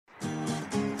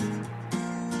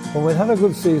Well, we had a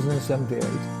good season in '78.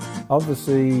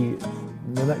 Obviously,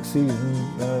 the next season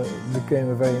became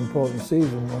a very important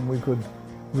season when we could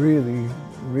really,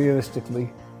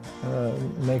 realistically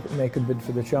make a bid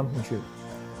for the championship.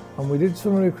 And we did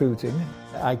some recruiting.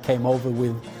 I came over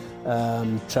with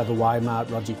Trevor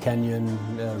Wymart, Roger Kenyon,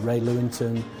 Ray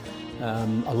Lewington,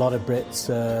 a lot of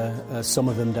Brits, some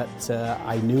of them that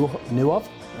I knew of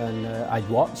and I'd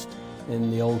watched in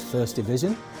the old First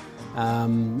Division. I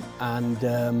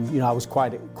was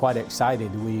quite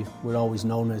excited. We were always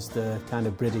known as the kind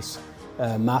of British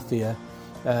mafia.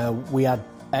 We had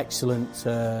excellent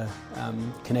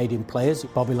Canadian players,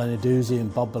 Bobby Lenarduzzi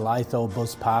and Bob Blytho,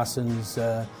 Buzz Parsons.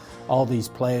 All these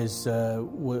players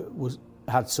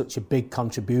had such a big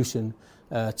contribution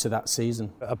to that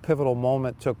season. A pivotal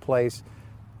moment took place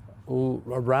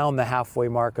around the halfway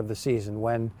mark of the season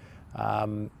when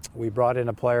we brought in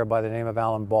a player by the name of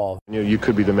Alan Ball. You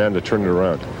could be the man to turn it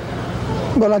around.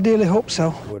 Well, I dearly hope so.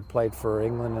 Who had played for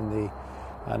England in the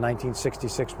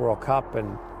 1966 World Cup,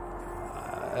 and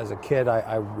as a kid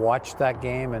I watched that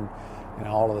game, and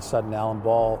all of a sudden Alan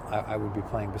Ball, I would be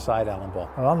playing beside Alan Ball.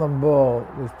 Alan Ball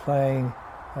was playing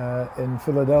in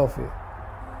Philadelphia.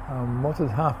 What had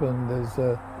happened is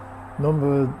a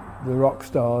number of the rock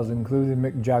stars, including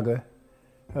Mick Jagger,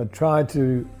 had tried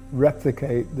to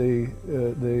replicate the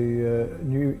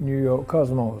New York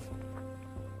Cosmos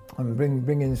and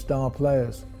bring in star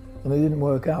players, and they didn't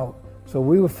work out. So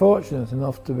we were fortunate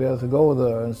enough to be able to go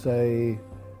there and say,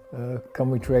 can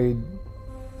we trade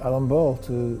Alan Ball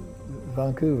to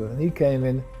Vancouver? And he came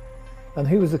in, and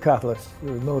he was the catalyst,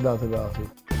 there was no doubt about it.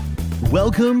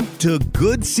 Welcome to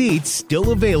Good Seats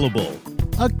Still Available,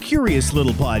 a curious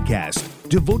little podcast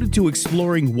devoted to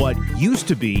exploring what used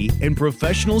to be in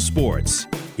professional sports.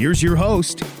 Here's your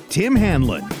host, Tim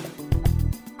Hanlon.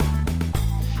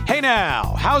 Hey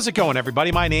now, how's it going,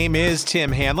 everybody? My name is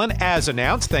Tim Hanlon. As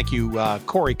announced, thank you,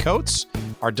 Corey Coates,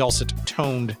 our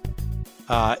dulcet-toned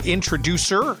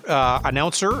announcer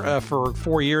for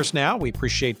 4 years now. We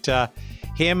appreciate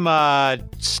him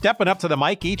stepping up to the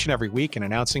mic each and every week and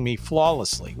announcing me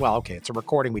flawlessly. Well, okay, it's a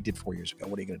recording we did 4 years ago.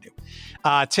 What are you going to do?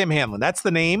 Tim Hanlon, that's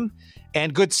the name,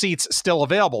 and Good Seats Still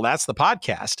Available. That's the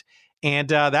podcast, and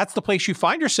that's the place you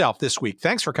find yourself this week.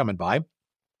 Thanks for coming by.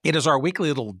 It is our weekly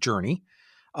little journey,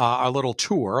 our little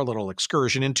tour, a little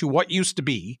excursion into what used to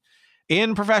be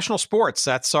in professional sports.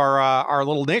 That's our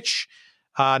little niche.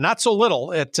 Not so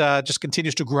little. It just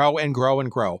continues to grow and grow and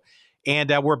grow.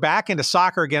 And we're back into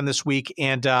soccer again this week,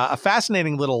 and a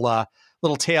fascinating little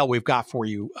tale we've got for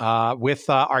you with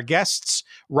our guests,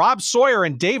 Rob Sawyer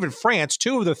and David France,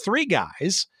 two of the three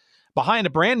guys behind a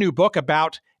brand new book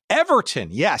about Everton.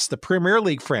 Yes, the Premier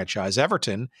League franchise,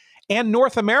 Everton, and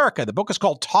North America. The book is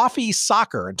called Toffee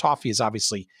Soccer, and Toffee is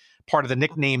obviously part of the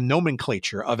nickname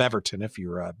nomenclature of Everton, if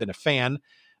you've been a fan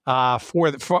of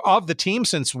the team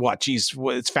since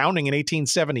its founding in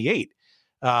 1878.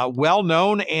 Well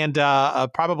known and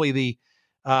probably the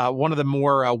one of the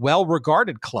more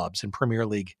well-regarded clubs in Premier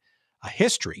League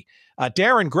history.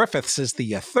 Darren Griffiths is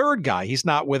the third guy. He's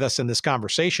not with us in this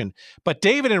conversation, but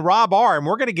David and Rob are, and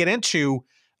we're going to get into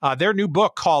their new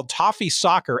book called Toffee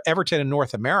Soccer, Everton in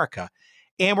North America.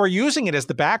 And we're using it as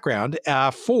the background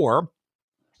for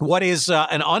what is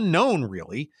an unknown,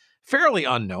 really, fairly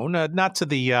unknown, not to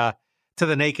the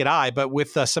naked eye, but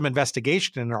with some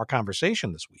investigation in our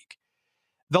conversation this week.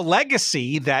 The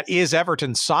legacy that is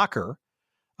Everton soccer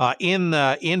in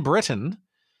Britain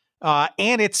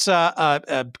and its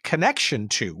connection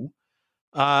to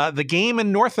the game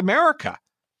in North America,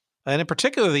 and in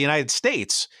particular the United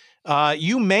States.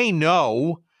 You may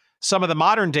know some of the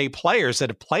modern day players that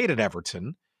have played at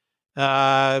Everton.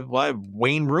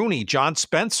 Wayne Rooney, John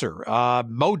Spencer,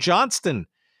 Mo Johnston,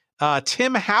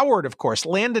 Tim Howard, of course,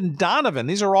 Landon Donovan.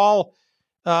 These are all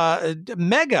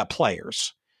mega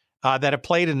players that have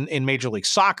played in Major League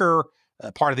Soccer,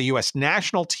 part of the U.S.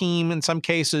 national team in some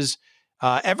cases.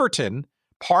 Everton,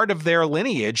 part of their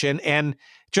lineage, and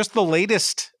just the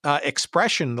latest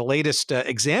expression, the latest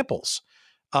examples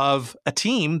of a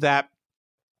team that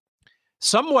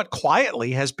somewhat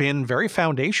quietly has been very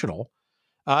foundational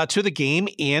to the game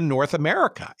in North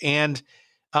America. And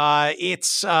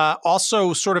it's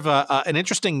also sort of an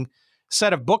interesting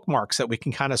set of bookmarks that we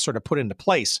can kind of sort of put into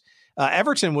place.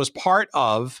 Everton was part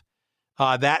of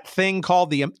that thing called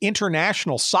the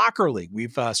International Soccer League.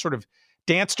 We've sort of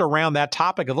danced around that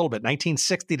topic a little bit,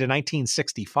 1960 to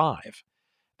 1965,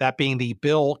 that being the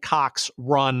Bill Cox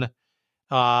run,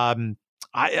 what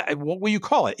will you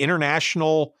call it?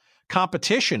 International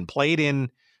competition played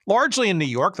largely in New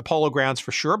York, the Polo Grounds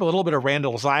for sure, but a little bit of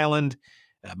Randall's Island,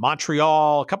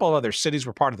 Montreal, a couple of other cities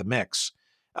were part of the mix.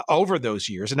 over those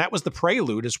years. And that was the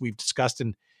prelude, as we've discussed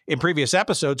in previous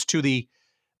episodes, to the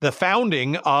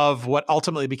founding of what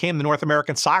ultimately became the North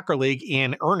American Soccer League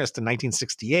in earnest in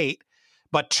 1968.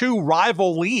 But two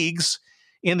rival leagues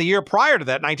in the year prior to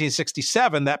that,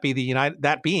 1967, that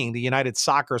being the United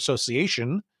Soccer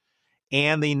Association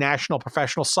and the National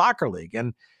Professional Soccer League.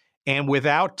 And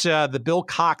without the Bill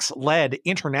Cox-led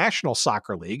International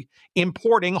Soccer League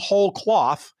importing whole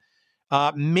cloth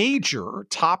major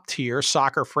top-tier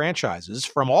soccer franchises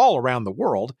from all around the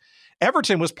world,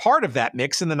 Everton was part of that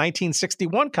mix in the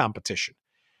 1961 competition.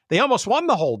 They almost won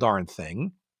the whole darn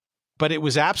thing, but it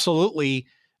was absolutely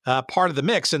part of the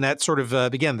mix, and that sort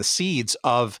of began the seeds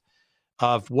of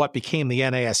what became the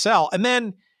NASL. And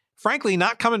then, frankly,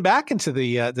 not coming back into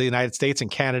the United States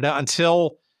and Canada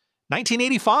until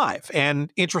 1985.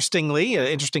 And interestingly, an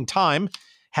interesting time,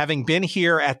 having been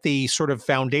here at the sort of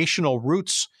foundational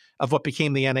roots of what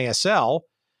became the NASL,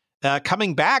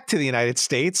 coming back to the United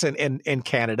States and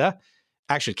Canada,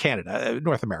 actually Canada,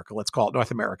 North America, let's call it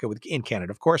North America in Canada,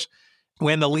 of course,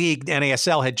 when the league,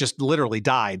 NASL, had just literally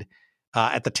died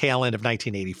at the tail end of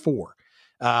 1984.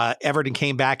 Everton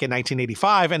came back in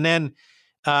 1985, and then,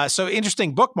 so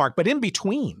interesting bookmark, but in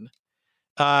between,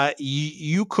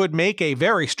 you could make a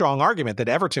very strong argument that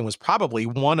Everton was probably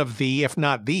one of the, if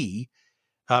not the,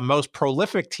 most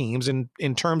prolific teams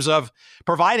in terms of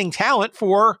providing talent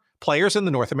for players in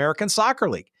the North American Soccer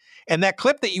League. And that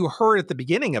clip that you heard at the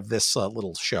beginning of this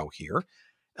little show here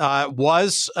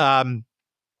was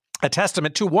a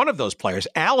testament to one of those players,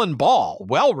 Alan Ball,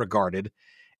 well regarded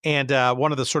and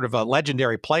one of the sort of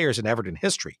legendary players in Everton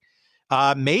history,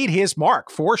 made his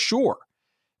mark for sure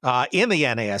in the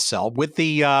NASL with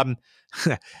the,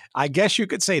 I guess you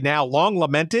could say now long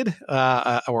lamented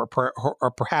or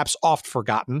perhaps oft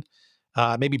forgotten,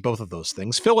 maybe both of those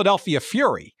things, Philadelphia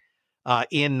Fury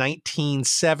in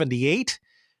 1978.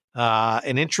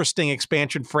 An interesting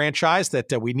expansion franchise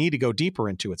that we need to go deeper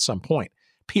into at some point.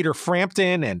 Peter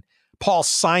Frampton and Paul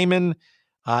Simon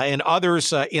and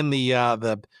others in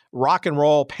the rock and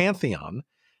roll pantheon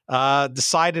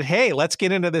decided, hey, let's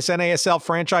get into this NASL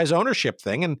franchise ownership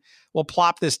thing, and we'll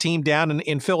plop this team down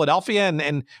in Philadelphia,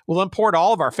 and we'll import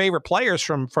all of our favorite players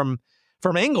from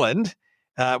England.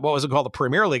 What was it called? The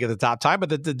Premier League at the top time, but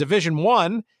the Division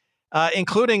One,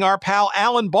 including our pal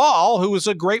Alan Ball, who was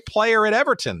a great player at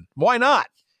Everton. Why not?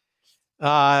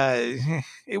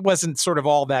 It wasn't sort of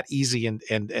all that easy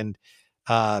and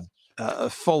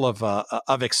full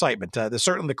of excitement.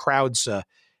 Certainly the crowds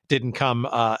didn't come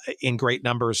in great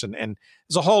numbers, and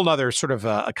there's a whole other sort of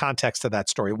a context to that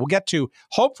story. We'll get to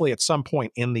hopefully at some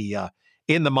point in the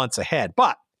months ahead.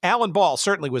 But Alan Ball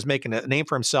certainly was making a name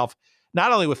for himself,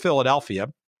 not only with Philadelphia,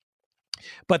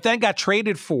 but then got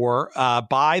traded for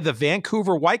by the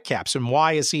Vancouver Whitecaps. And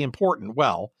why is he important?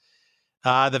 Well,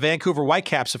 the Vancouver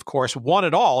Whitecaps, of course, won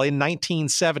it all in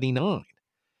 1979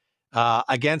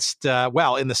 against, in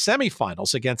the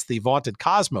semifinals against the vaunted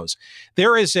Cosmos.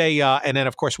 There is and then,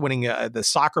 of course, winning the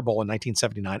Soccer Bowl in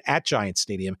 1979 at Giant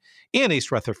Stadium in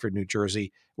East Rutherford, New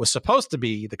Jersey, was supposed to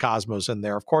be the Cosmos in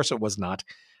there. Of course, it was not.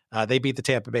 They beat the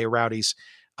Tampa Bay Rowdies.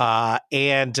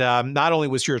 And not only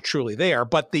was yours truly there,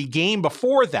 but the game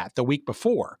before that, the week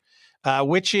before,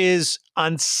 which is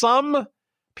on some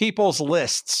people's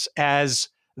lists as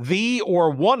the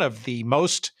or one of the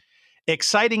most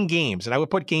exciting games. And I would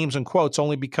put games in quotes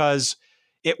only because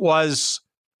it was,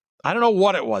 I don't know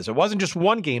what it was. It wasn't just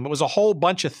one game. It was a whole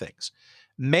bunch of things.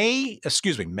 September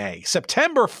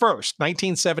 1st,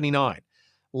 1979,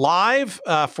 live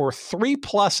for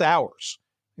 3+ hours,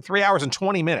 3 hours and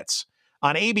 20 minutes.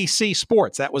 On ABC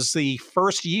Sports. That was the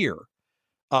first year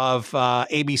of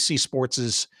ABC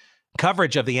Sports'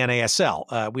 coverage of the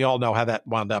NASL. We all know how that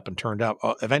wound up and turned out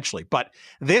eventually. But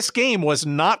this game was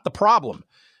not the problem.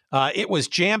 It was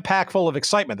jam-packed full of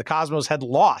excitement. The Cosmos had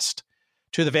lost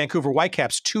to the Vancouver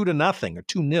Whitecaps 2-0 or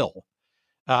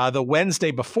 2-0 the Wednesday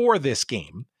before this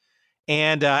game.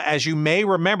 And as you may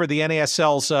remember, the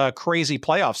NASL's crazy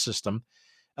playoff system,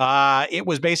 it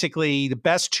was basically the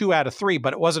best 2 out of 3,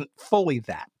 but it wasn't fully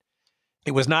that.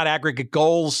 It was not aggregate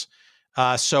goals.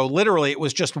 So literally it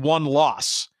was just one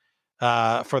loss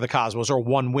for the Cosmos or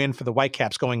one win for the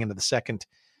Whitecaps going into the second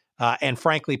and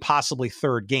frankly, possibly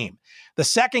third game. The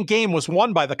second game was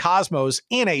won by the Cosmos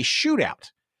in a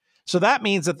shootout. So that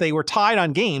means that they were tied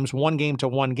on games, 1 game to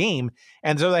 1 game.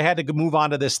 And so they had to move on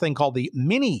to this thing called the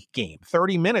mini game,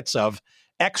 30 minutes of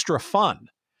extra fun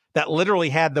that literally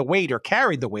had the weight or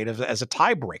carried the weight as a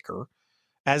tiebreaker,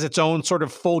 as its own sort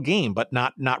of full game, but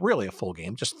not really a full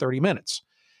game, just 30 minutes.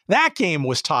 That game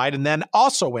was tied and then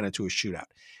also went into a shootout.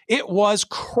 It was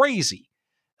crazy.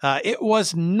 It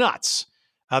was nuts.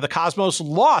 the Cosmos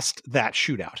lost that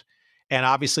shootout. And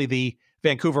obviously the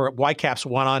Vancouver Whitecaps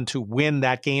went on to win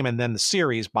that game and then the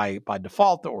series by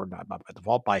default, or not by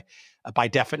default, by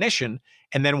definition,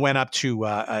 and then went up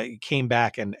to came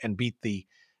back and beat the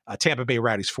Tampa Bay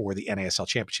Rowdies for the NASL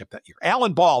championship that year.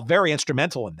 Alan Ball, very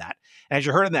instrumental in that. And as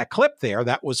you heard in that clip there,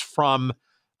 that was from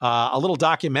a little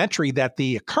documentary that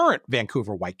the current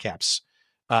Vancouver Whitecaps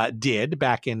did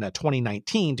back in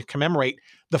 2019 to commemorate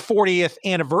the 40th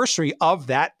anniversary of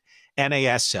that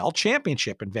NASL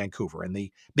championship in Vancouver and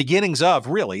the beginnings of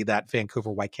really that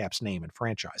Vancouver Whitecaps name and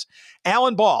franchise.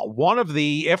 Alan Ball, one of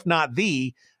the, if not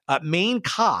the main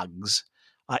cogs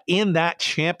in that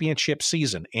championship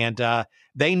season. And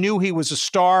they knew he was a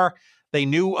star. They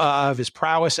knew of his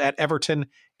prowess at Everton,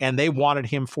 and they wanted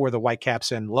him for the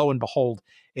Whitecaps. And lo and behold,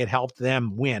 it helped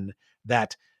them win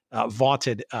that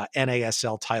vaunted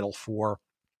NASL title for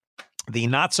the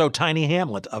not so tiny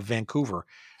hamlet of Vancouver,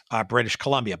 British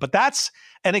Columbia. But that's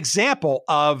an example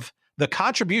of the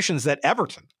contributions that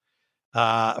Everton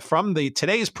from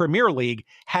today's Premier League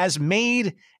has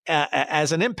made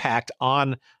as an impact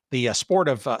on the sport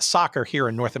of soccer here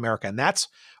in North America. And that's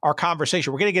our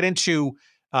conversation. We're going to get into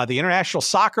the International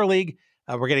Soccer League.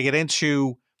 We're going to get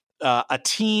into a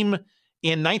team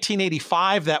in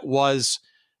 1985 that was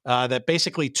that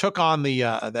basically took on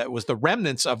that was the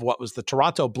remnants of what was the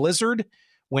Toronto Blizzard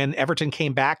when Everton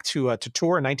came back to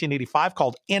tour in 1985,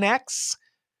 called NX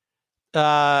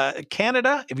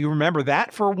Canada. If you remember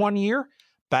that for 1 year,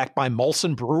 backed by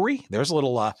Molson Brewery. There's a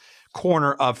little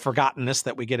corner of forgottenness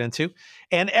that we get into,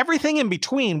 and everything in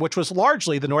between, which was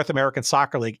largely the North American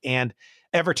Soccer League and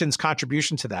Everton's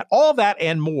contribution to that. All that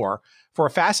and more for a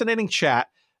fascinating chat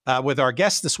with our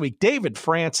guests this week, David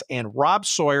France and Rob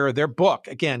Sawyer. Their book,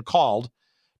 again, called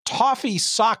Toffee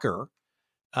Soccer,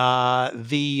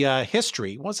 the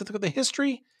history. What's it? The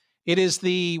history? It is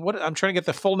I'm trying to get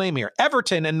the full name here.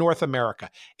 Everton in North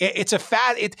America.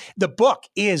 The book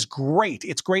is great.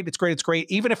 It's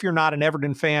great. Even if you're not an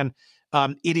Everton fan,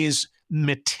 it is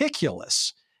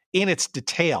meticulous in its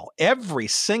detail. Every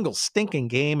single stinking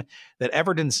game that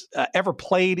Everton's ever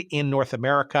played in North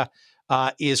America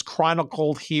is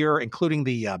chronicled here, including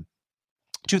the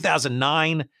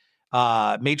 2009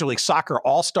 Major League Soccer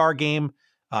All-Star game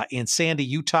in Sandy,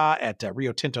 Utah at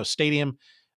Rio Tinto Stadium,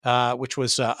 which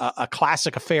was a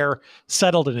classic affair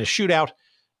settled in a shootout.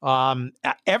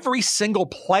 Every single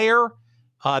player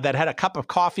that had a cup of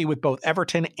coffee with both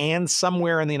Everton and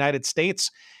somewhere in the United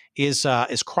States is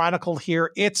chronicled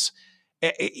here. It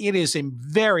is a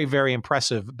very, very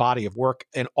impressive body of work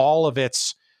in all of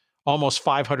its almost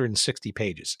 560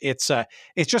 pages. It's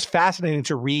just fascinating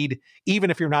to read, even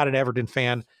if you're not an Everton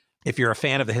fan. If you're a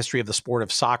fan of the history of the sport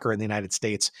of soccer in the United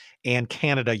States and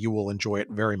Canada, you will enjoy it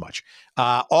very much.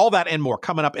 All that and more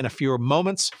coming up in a few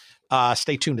moments.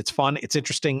 Stay tuned. It's fun. It's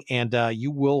interesting. And you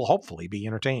will hopefully be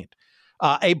entertained.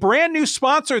 A brand new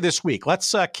sponsor this week.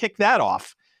 Let's kick that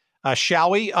off, shall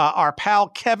we? Our pal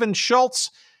Kevin Schultz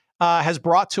has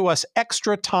brought to us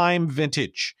Extra Time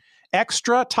Vintage.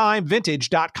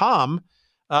 ExtraTimeVintage.com.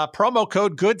 Promo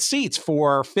code Good Seats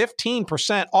for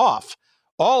 15% off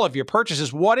all of your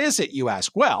purchases. What is it, you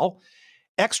ask? Well,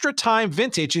 Extra Time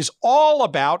Vintage is all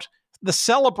about the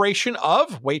celebration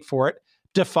of, wait for it,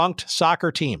 defunct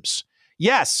soccer teams.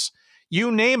 Yes,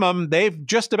 you name them, they've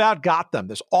just about got them.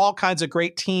 There's all kinds of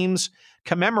great teams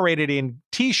commemorated in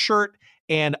T-shirt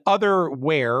and other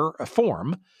wear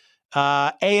form.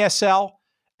 ASL,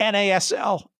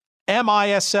 NASL,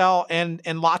 MISL,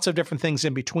 and lots of different things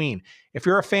in between. If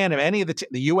you're a fan of any of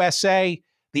the USA,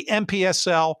 the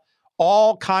MPSL,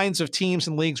 all kinds of teams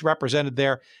and leagues represented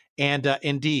there. And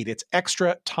indeed, it's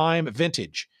Extra Time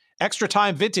Vintage.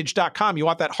 ExtraTimeVintage.com. You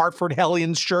want that Hartford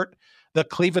Hellions shirt, the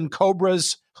Cleveland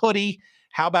Cobras hoodie?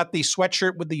 How about the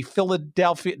sweatshirt with the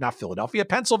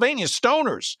Pennsylvania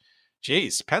Stoners?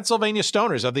 Jeez, Pennsylvania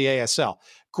Stoners of the ASL.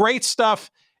 Great stuff.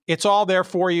 It's all there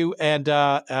for you, and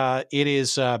it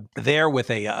is there with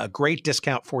a great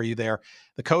discount for you there.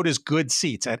 The code is Good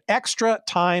Seats at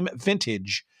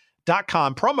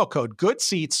ExtraTimeVintage.com. Promo code Good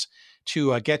Seats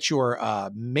to get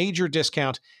your major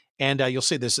discount. And you'll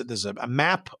see there's a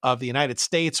map of the United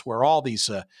States where all these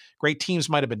great teams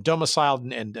might have been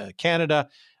domiciled in Canada.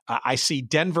 I see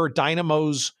Denver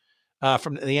Dynamos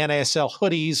from the NASL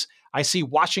hoodies. I see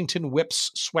Washington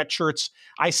Whips sweatshirts.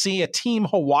 I see a Team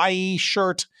Hawaii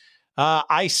shirt.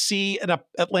 I see an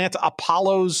Atlanta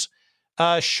Apollos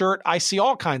shirt. I see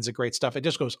all kinds of great stuff. It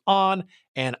just goes on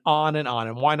and on and on.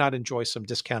 And why not enjoy some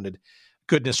discounted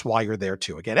goodness while you're there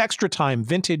too? Again,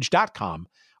 ExtraTimeVintage.com,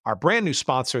 our brand new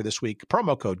sponsor this week.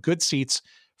 Promo code Good Seats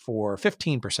for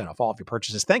 15% off all of your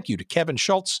purchases. Thank you to Kevin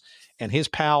Schultz and his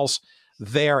pals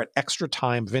there at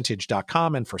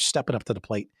extratimevintage.com and for stepping up to the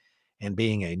plate and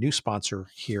being a new sponsor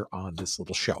here on this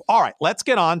little show. All right, let's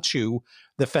get on to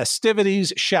the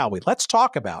festivities, shall we? Let's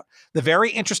talk about the very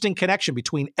interesting connection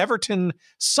between Everton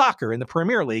soccer in the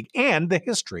Premier League and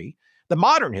the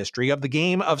modern history of the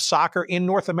game of soccer in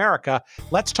North America.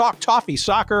 Let's talk Toffee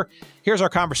soccer. Here's our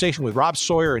conversation with Rob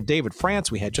Sawyer and David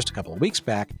France we had just a couple of weeks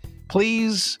back.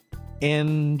 Please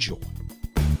enjoy.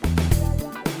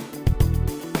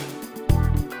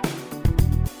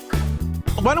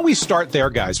 Why don't we start there,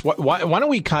 guys? Why don't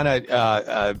we kind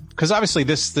of because obviously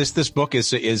this book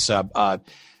is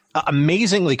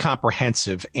amazingly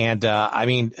comprehensive, and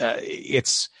frankly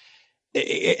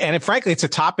it's a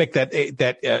topic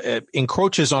that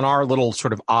encroaches on our little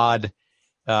sort of odd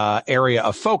area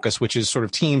of focus, which is sort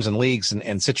of teams and leagues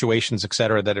and situations, et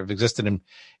cetera, that have existed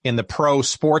in the pro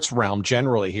sports realm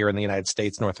generally here in the United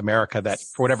States, North America, that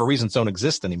for whatever reasons don't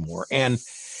exist anymore. And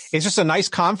it's just a nice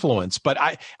confluence. But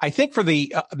I think for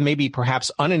the maybe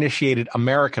perhaps uninitiated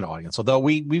American audience, although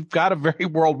we've got a very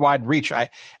worldwide reach,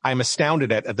 I'm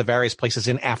astounded at the various places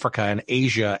in Africa and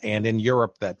Asia and in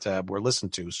Europe that we're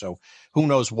listened to. So who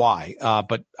knows why?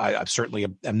 But I certainly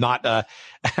am not.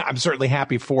 I'm certainly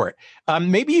happy for it.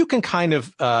 Maybe you can kind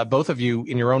of both of you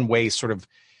in your own ways, sort of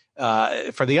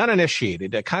for the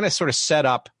uninitiated, kind of sort of set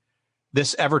up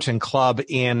this Everton club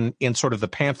in sort of the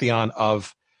pantheon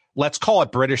of, let's call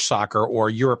it British soccer or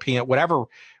European,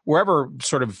 wherever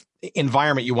sort of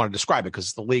environment you want to describe it,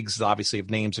 because the leagues obviously have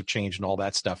names have changed and all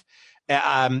that stuff.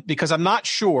 Because I'm not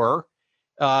sure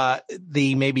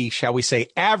the maybe, shall we say,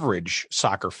 average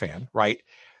soccer fan, right?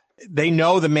 They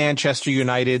know the Manchester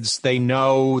Uniteds, they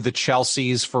know the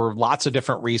Chelseas for lots of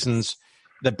different reasons,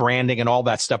 the branding and all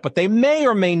that stuff, but they may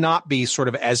or may not be sort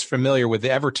of as familiar with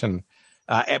Everton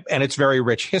and its very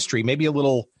rich history. Maybe a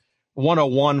little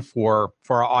 101 for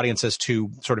our audience as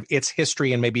to sort of its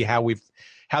history and maybe how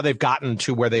they've gotten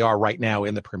to where they are right now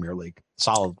in the Premier League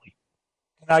solidly.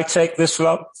 Can I take this,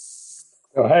 Rob?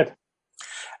 Go ahead.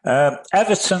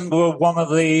 Everton were one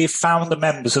of the founder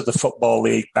members of the Football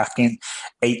League back in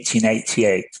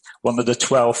 1888, one of the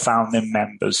 12 founding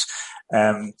members.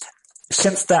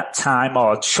 Since that time,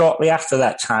 or shortly after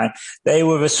that time, they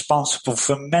were responsible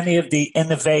for many of the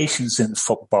innovations in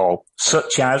football,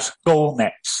 such as goal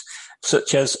nets,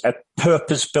 such as a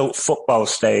purpose-built football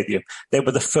stadium. They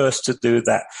were the first to do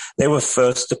that. They were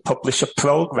first to publish a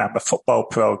football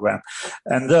program.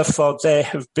 And therefore, they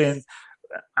have been,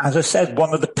 as I said,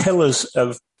 one of the pillars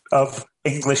of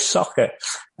English soccer.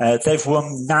 They've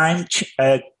won 9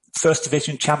 First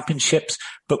Division championships,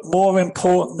 but more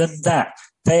important than that,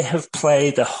 they have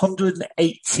played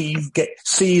 118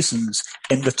 seasons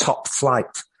in the top flight.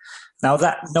 Now,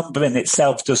 that number in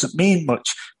itself doesn't mean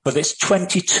much, but it's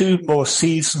 22 more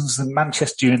seasons than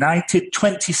Manchester United,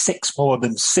 26 more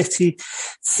than City,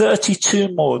 32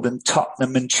 more than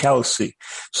Tottenham and Chelsea.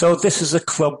 So this is a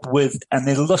club with an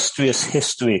illustrious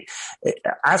history.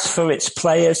 As for its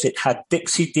players, it had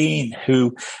Dixie Dean,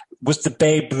 who was the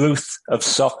Babe Ruth of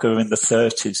soccer in the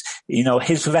 30s. You know,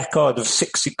 his record of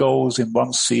 60 goals in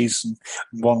one season,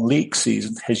 one league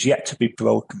season, has yet to be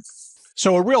broken.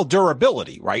 So a real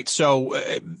durability, right? So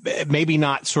maybe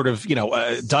not sort of,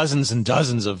 dozens and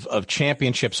dozens of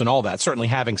championships and all that, certainly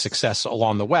having success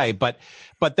along the way. But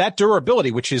that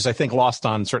durability, which is, I think, lost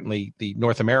on certainly the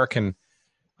North American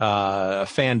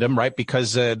fandom, right?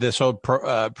 Because this whole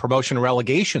promotion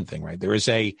relegation thing, right? There is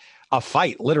a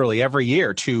fight literally every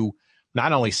year to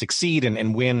not only succeed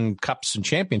and win cups and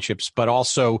championships, but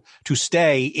also to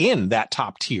stay in that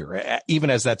top tier,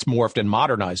 even as that's morphed and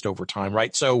modernized over time,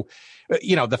 right? So,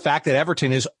 the fact that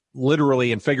Everton is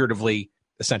literally and figuratively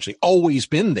essentially always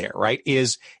been there, right,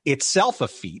 is itself a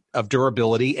feat of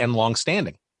durability and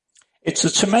longstanding. It's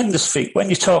a tremendous feat. When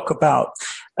you talk about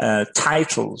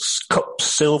titles, cups,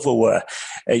 silverware,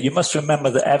 you must remember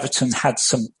that Everton had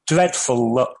some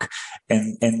dreadful luck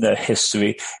in their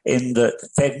history, in that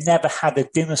they've never had a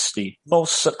dynasty.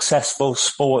 Most successful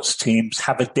sports teams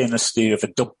have a dynasty of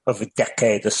a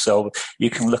decade or so. You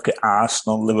can look at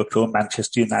Arsenal, Liverpool,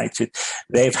 Manchester United.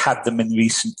 They've had them in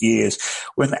recent years.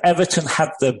 When Everton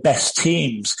had their best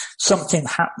teams, something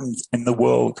happened in the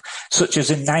world, such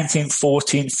as in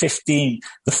 1914-15,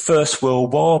 the First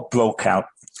World War broke out.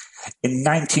 In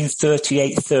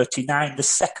 1938-39, the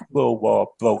Second World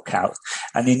War broke out.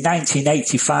 And in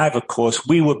 1985, of course,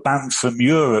 we were banned from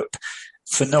Europe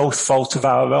for no fault of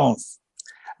our own.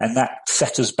 And that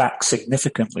set us back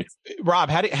significantly.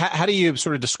 Rob, how do you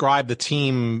sort of describe the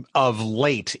team of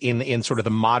late in sort of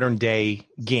the modern day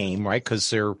game, right?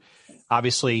 Because they're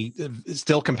obviously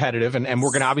still competitive, and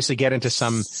we're going to obviously get into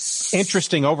some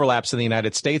interesting overlaps in the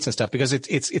United States and stuff, because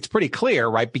it's pretty clear,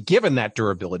 right? Given that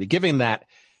durability, given that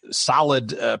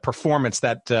solid performance,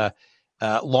 that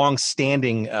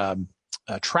long-standing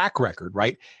track record,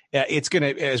 right? It's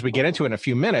going to, as we get into it in a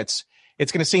few minutes,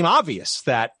 it's going to seem obvious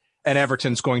that an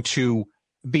Everton's going to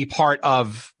be part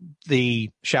of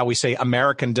the, shall we say,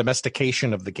 American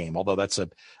domestication of the game, although that's a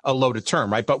loaded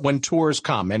term, right? But when tours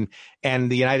come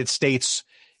and the United States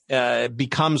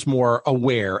becomes more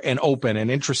aware and open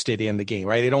and interested in the game,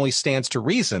 right? It only stands to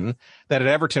reason that at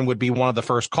Everton would be one of the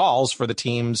first calls for the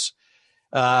teams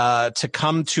to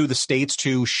come to the States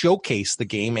to showcase the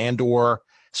game and or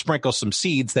sprinkle some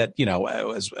seeds that, you know,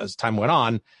 as time went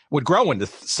on, would grow into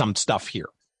some stuff here.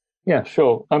 Yeah,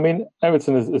 sure. I mean,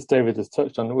 Everton, as David has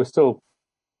touched on, we're still,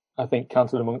 I think,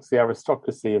 counted amongst the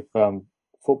aristocracy of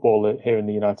football here in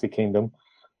the United Kingdom.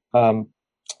 The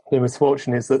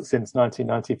misfortune is that since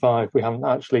 1995, we haven't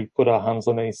actually put our hands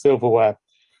on any silverware.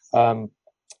 And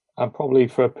probably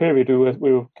for a period,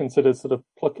 we were considered sort of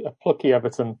a plucky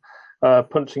Everton,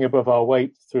 punching above our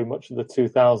weight through much of the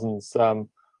 2000s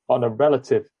on a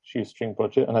relative shoestring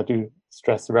budget. And I do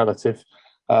stress the relative.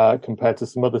 Compared to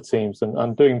some other teams,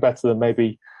 and doing better than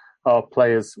maybe our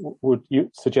players would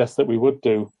suggest that we would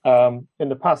do. In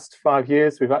the past 5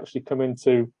 years, we've actually come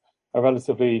into a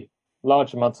relatively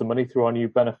large amount of money through our new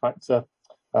benefactor,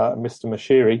 Mr.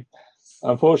 Mashiri.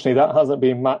 Unfortunately, that hasn't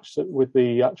been matched with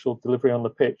the actual delivery on the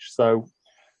pitch. So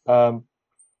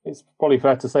it's probably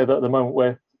fair to say that at the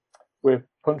moment we're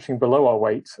punching below our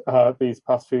weight. These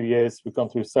past few years, we've gone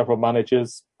through several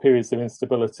managers, periods of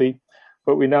instability.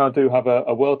 But we now do have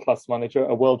a world-class manager,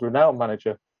 a world-renowned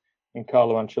manager in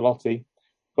Carlo Ancelotti.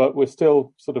 But we're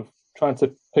still sort of trying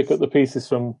to pick up the pieces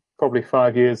from probably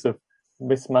 5 years of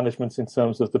mismanagement in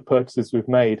terms of the purchases we've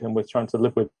made, and we're trying to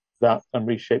live with that and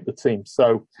reshape the team.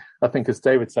 So I think, as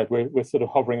David said, we're sort of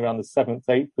hovering around the 7th,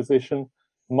 8th position,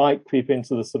 might creep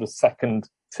into the sort of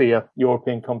second-tier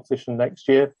European competition next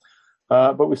year.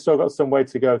 But we've still got some way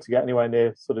to go to get anywhere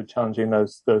near sort of challenging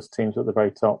those teams at the very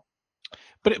top.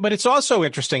 But it's also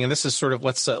interesting, and this is sort of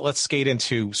let's skate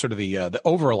into sort of the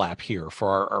overlap here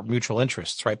for our mutual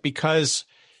interests, right? Because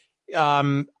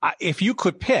if you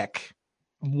could pick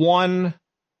one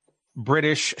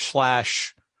British /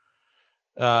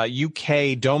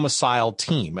 UK domiciled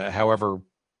team, however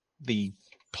the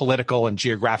political and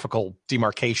geographical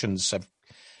demarcations have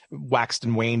waxed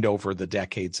and waned over the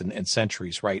decades and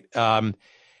centuries, right?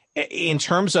 In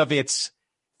terms of its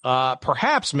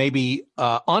perhaps maybe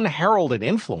unheralded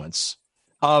influence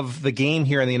of the game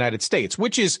here in the United States,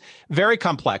 which is very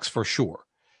complex for sure.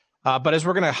 But as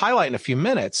we're going to highlight in a few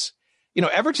minutes, you know,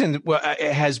 Everton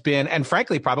has been, and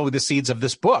frankly, probably the seeds of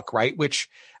this book, right? Which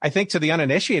I think to the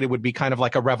uninitiated would be kind of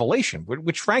like a revelation,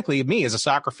 which frankly, me as a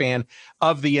soccer fan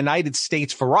of the United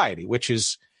States variety, which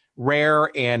is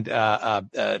rare and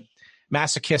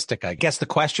masochistic. I guess the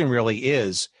question really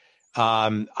is,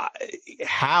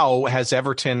 how has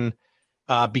Everton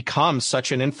become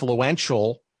such an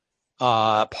influential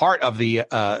part of the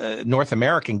North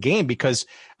American game? Because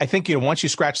I think, you know, once you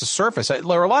scratch the surface, there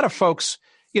are a lot of folks,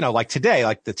 you know, like today,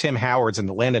 like the Tim Howards and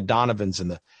the Landon Donovans and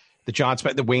the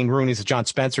Wayne Rooneys, the John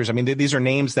Spencers. I mean, these are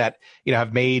names that, you know,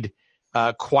 have made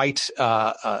quite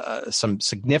some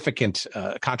significant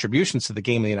contributions to the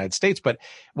game in the United States. But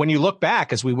when you look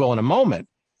back, as we will in a moment,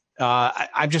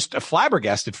 I'm just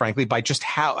flabbergasted, frankly, by just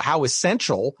how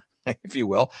essential, if you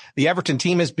will, the Everton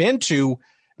team has been to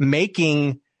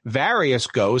making various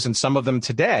goes, and some of them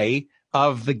today,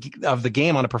 of the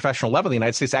game on a professional level in the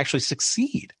United States actually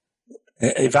succeed.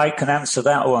 If I can answer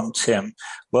that one, Tim.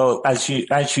 Well, as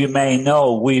you may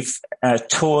know, we've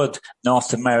toured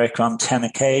North America on 10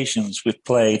 occasions. We've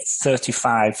played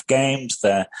 35 games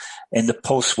there in the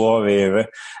post-war era.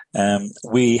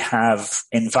 We have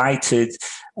invited,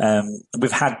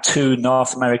 we've had 2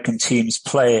 North American teams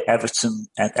play Everton.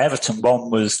 At Everton, one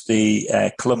was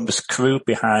the Columbus Crew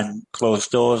behind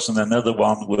closed doors, and another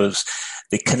one was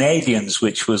the Canadians,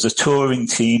 which was a touring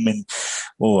team in,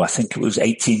 I think it was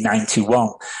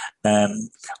 1891.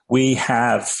 We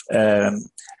have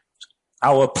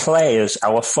our players,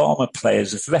 our former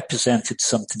players, have represented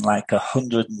something like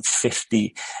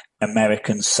 150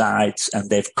 American sides, and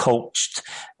they've coached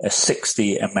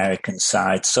 60 American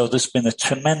sides. So there's been a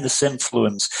tremendous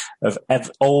influence of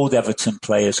old Everton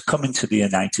players coming to the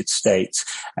United States.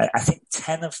 I think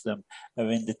 10 of them are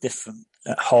in the different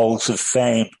halls of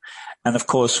fame. And of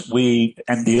course,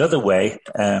 and the other way,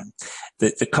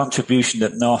 the contribution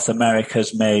that North America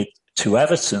has made to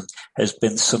Everton has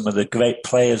been some of the great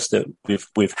players that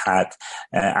we've had.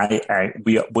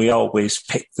 We always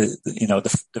pick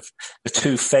the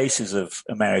two faces of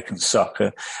American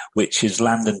soccer, which is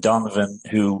Landon Donovan,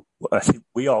 who I think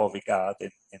we all regard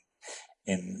at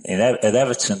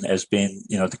Everton as being,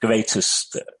 the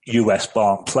greatest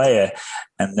US-born player,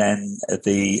 and then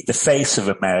the face of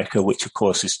America, which of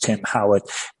course is Tim Howard,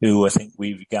 who I think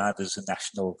we regard as a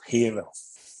national hero.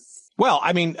 Well,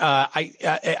 I mean,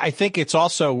 I think it's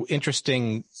also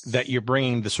interesting that you're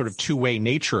bringing the sort of two-way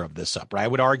nature of this up, right? I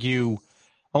would argue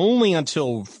only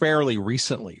until fairly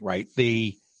recently, right?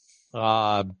 The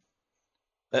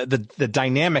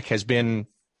dynamic has been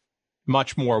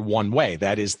much more one way.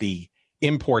 That is the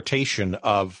importation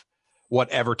of what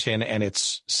Everton and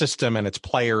its system and its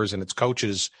players and its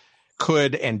coaches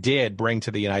could and did bring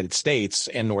to the United States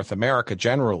and North America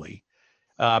generally.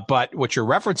 But what you're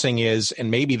referencing is, and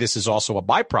maybe this is also a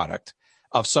byproduct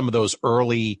of some of those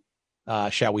early,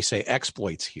 shall we say,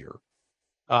 exploits here,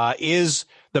 is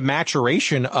the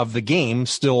maturation of the game.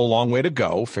 Still a long way to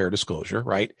go, fair disclosure,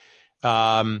 right?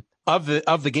 Of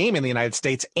the game in the United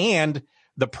States, and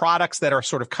the products that are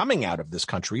sort of coming out of this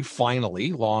country,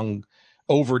 finally, long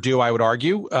overdue, I would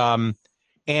argue, and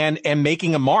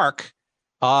making a mark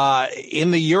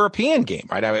in the European game,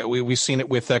 right? I mean, we've seen it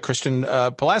with Christian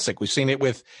Pulisic. We've seen it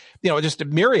with, just a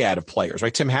myriad of players,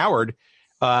 right? Tim Howard,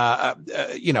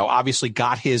 obviously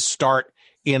got his start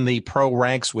in the pro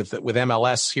ranks with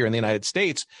MLS here in the United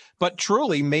States, but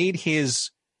truly made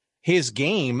his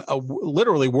game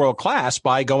literally world class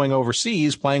by going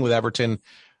overseas, playing with Everton,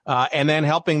 and then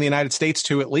helping the United States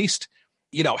to at least,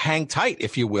 hang tight,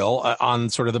 if you will, on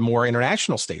sort of the more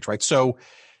international stage, right? So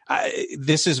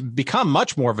this has become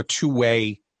much more of a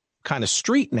two-way kind of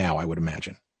street now, I would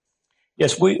imagine.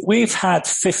 Yes, we've had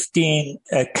 15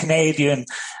 Canadian,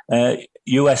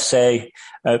 USA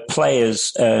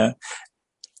players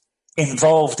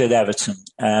involved at Everton.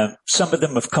 Some of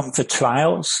them have come for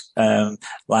trials,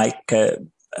 like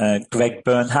Greg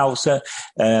Bernhauser,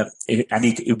 and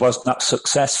he was not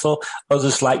successful.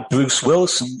 Others like Bruce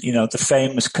Wilson, the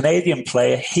famous Canadian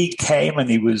player, he came and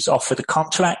he was offered a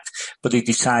contract, but he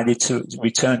decided to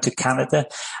return to Canada.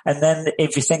 And then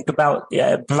if you think about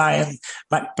Brian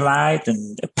McBride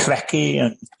and Preki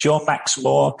and Joe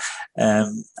Maxwell,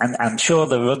 and I'm sure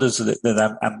there are others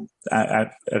that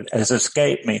has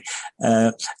escaped me.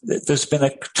 There's been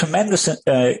a tremendous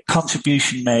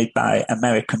contribution made by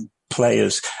American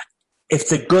players, if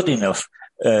they're good enough,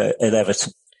 at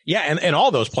Everton. Yeah, and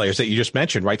all those players that you just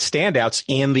mentioned, right? Standouts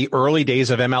in the early days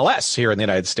of MLS here in the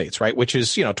United States, right? Which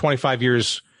is, 25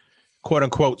 years, quote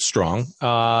unquote, strong.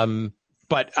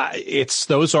 But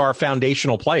those are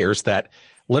foundational players that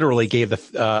literally gave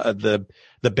the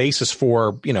basis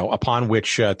for, upon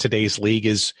which today's league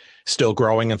is still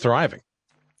growing and thriving.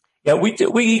 Yeah,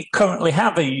 we currently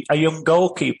have a young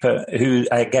goalkeeper who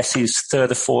I guess is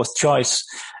third or fourth choice,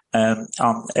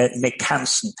 Nick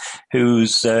Hansen,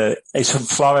 is from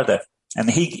Florida, and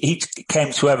he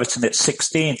came to Everton at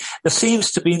 16. There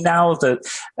seems to be now that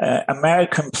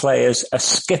American players are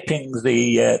skipping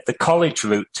the college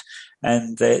route,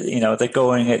 and they're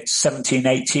going at 17,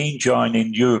 18,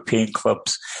 joining European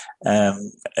clubs.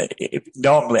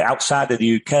 Normally outside of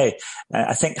the UK,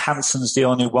 I think Hansen's the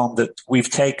only one that we've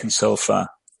taken so far.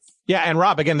 Yeah, and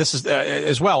Rob, again, this is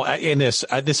as well in this.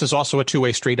 This is also a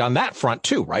two-way street on that front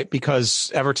too, right?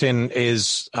 Because Everton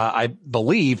is, I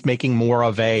believe, making more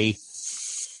of a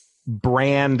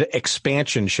brand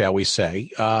expansion, shall we say?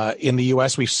 In the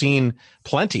U.S., we've seen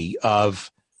plenty of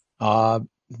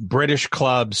British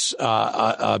clubs,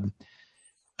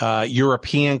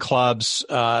 European clubs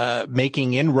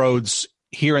making inroads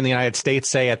here in the United States,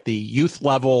 say at the youth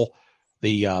level,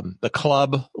 the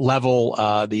club level,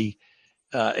 the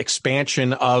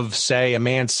expansion of, say, a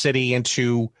Man City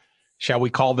into, shall we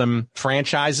call them,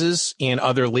 franchises in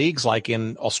other leagues, like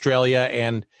in Australia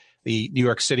and the New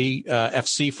York City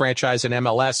FC franchise in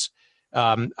MLS.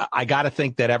 I got to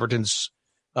think that Everton's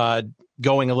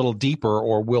going a little deeper,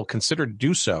 or will consider to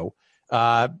do so,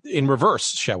 in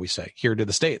reverse, shall we say, here to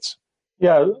the States.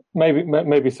 Yeah,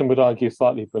 maybe some would argue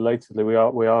slightly belatedly. We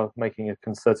are making a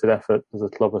concerted effort as a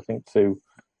club, I think, to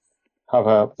have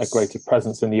a greater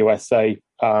presence in the USA.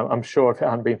 I'm sure if it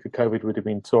hadn't been for COVID, we'd have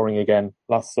been touring again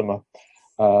last summer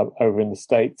over in the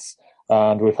States.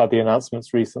 And we've had the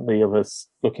announcements recently of us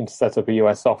looking to set up a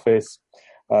US office,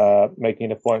 making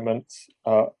an appointment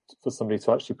for somebody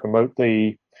to actually promote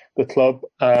the club,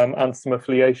 and some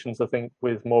affiliations, I think,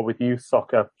 with youth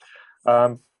soccer.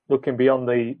 Looking beyond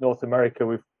the North America,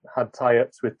 we've had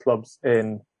tie-ups with clubs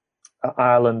in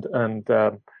Ireland and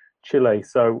Chile.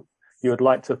 So you would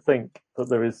like to think that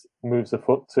there is moves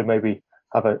afoot to maybe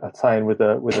have a tie-in with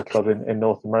a club in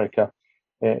North America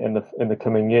in the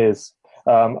coming years.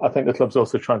 I think the club's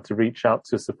also trying to reach out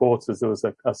to supporters. There was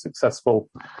a successful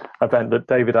event that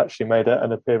David actually made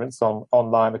an appearance on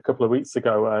online a couple of weeks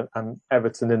ago, an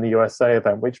Everton in the USA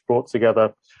event, which brought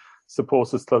together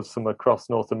supporters clubs from across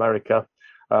North America,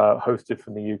 hosted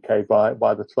from the UK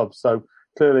by the club. So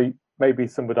clearly, maybe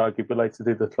some would argue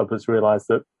belatedly, the club has realised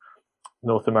that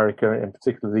North America, in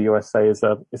particular the USA, is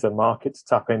a market to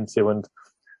tap into, and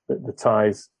the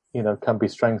ties, can be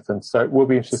strengthened. So it will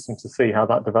be interesting to see how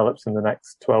that develops in the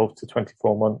next 12 to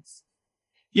 24 months.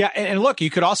 Yeah, and look, you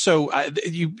could also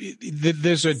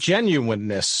there's a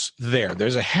genuineness there.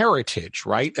 There's a heritage,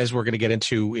 right? As we're going to get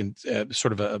into in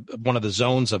sort of one of the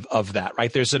zones of that,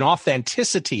 right? There's an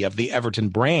authenticity of the Everton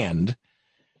brand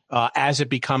as it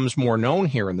becomes more known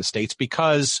here in the States,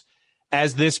 because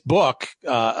as this book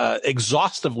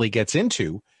exhaustively gets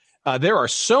into, there are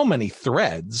so many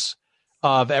threads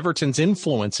of Everton's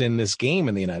influence in this game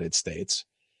in the United States,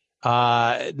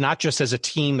 not just as a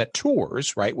team that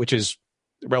tours, right, which is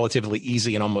relatively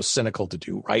easy and almost cynical to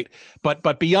do, right?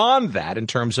 But beyond that, in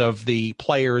terms of the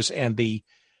players and the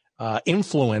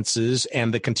influences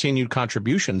and the continued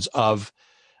contributions of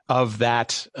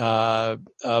that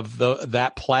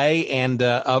that play and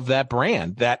of that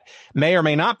brand that may or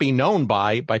may not be known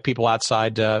by people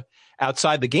outside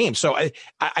the game. So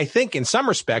I think in some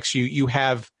respects you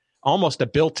have almost a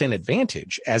built-in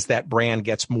advantage as that brand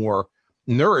gets more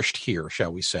nourished here,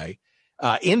 shall we say,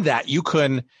 in that you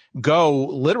can go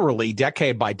literally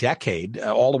decade by decade,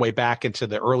 all the way back into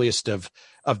the earliest of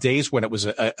days when it was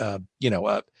a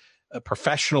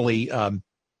professionally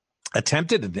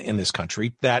attempted in this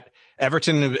country, that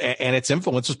Everton and its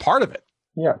influence was part of it.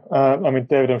 Yeah.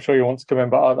 David, I'm sure you want to come in,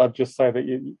 but I'd just say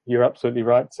that you're absolutely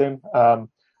right, Tim. And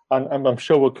I'm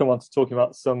sure we'll come on to talking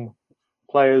about some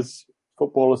players,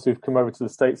 footballers who've come over to the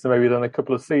States and maybe done a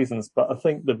couple of seasons. But I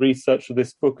think the research that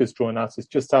this book has drawn out is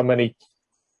just how many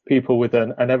people with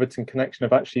an Everton connection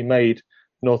have actually made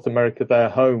North America their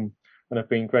home and have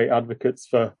been great advocates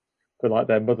for like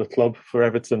their mother club, for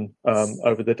Everton,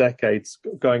 over the decades,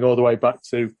 going all the way back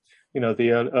to,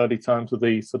 the early times of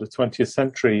the sort of 20th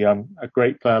century. A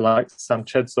great player like Sam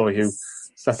Chedzoy, who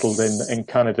settled in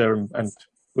Canada and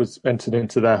was entered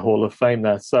into their Hall of Fame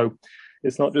there. So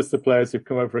it's not just the players who've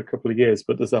come over a couple of years,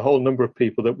 but there's a whole number of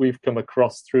people that we've come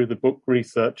across through the book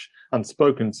research and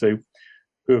spoken to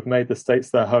who have made the States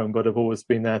their home, but have always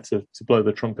been there to blow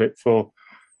the trumpet for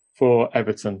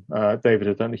Everton. David,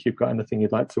 I don't know if you've got anything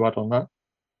you'd like to add on that.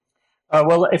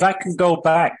 Well, if I can go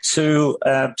back to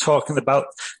talking about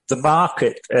the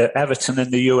market, Everton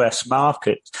in the US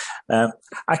market,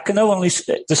 I can only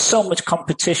there's so much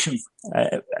competition,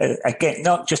 again,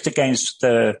 not just against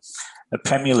the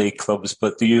Premier League clubs,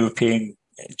 but the European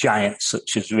giants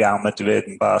such as Real Madrid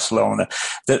and Barcelona,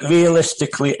 that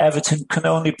realistically Everton can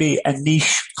only be a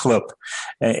niche club.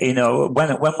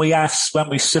 When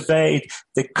we surveyed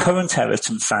the current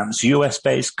Everton fans,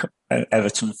 US-based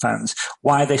Everton fans,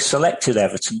 why they selected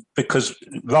Everton, because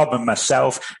Rob and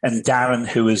myself and Darren,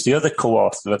 who is the other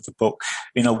co-author of the book,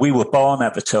 we were born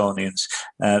Evertonians,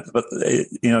 but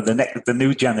the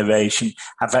new generation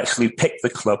have actually picked the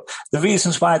club. The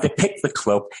reasons why they picked the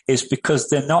club is because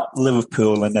they're not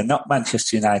Liverpool and they're not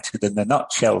Manchester United and they're not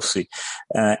Chelsea,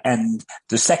 and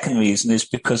the second reason is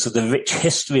because of the rich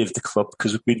history of the club,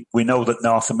 because we know that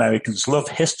North Americans love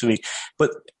history,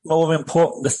 but more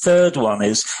important, the third one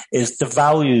is the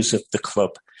values of the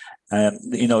club.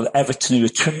 Everton do a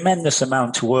tremendous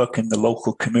amount of work in the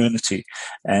local community,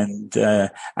 and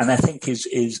I think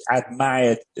is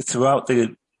admired throughout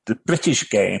the British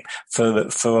game for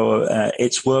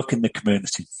its work in the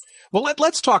community. Well,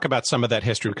 let's talk about some of that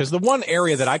history, because the one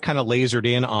area that I kind of lasered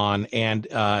in on, and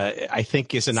I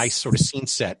think is a nice sort of scene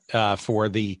set for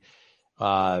the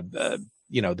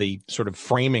the sort of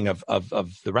framing of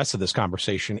the rest of this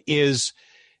conversation, is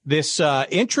this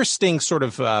interesting sort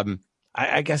of,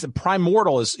 I guess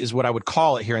primordial is what I would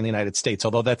call it here in the United States,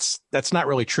 although that's not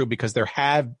really true, because there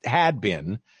had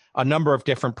been a number of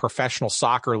different professional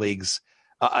soccer leagues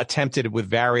attempted with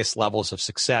various levels of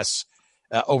success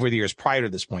over the years prior to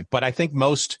this point. But I think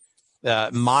most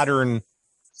modern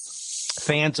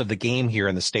fans of the game here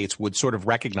in the States would sort of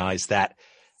recognize that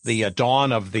the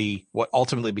dawn of what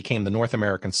ultimately became the North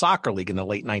American Soccer League in the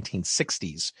late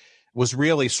 1960s was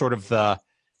really sort of the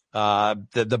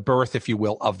birth, if you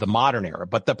will, of the modern era.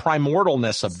 But the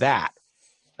primordialness of that,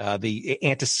 the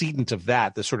antecedent of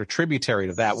that, the sort of tributary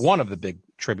to that, one of the big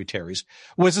tributaries,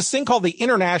 was this thing called the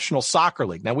International Soccer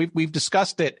League. Now, we've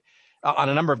discussed it on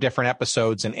a number of different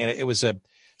episodes, and it was a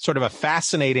sort of a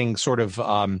fascinating sort of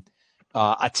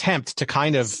attempt to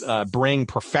kind of bring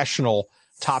professional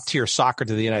top tier soccer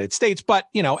to the United States. But,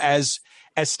 as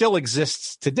still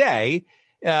exists today,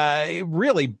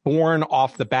 really born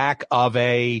off the back of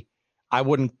I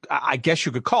guess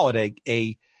you could call it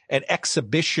an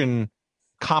exhibition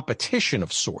competition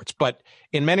of sorts. But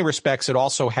in many respects, it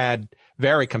also had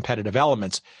very competitive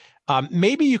elements.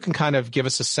 Maybe you can kind of give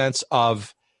us a sense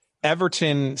of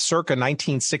Everton circa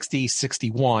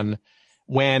 1960-61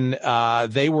 when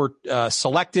they were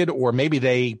selected, or maybe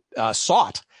they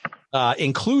sought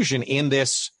inclusion in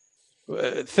this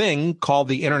thing called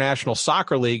the International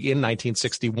Soccer League in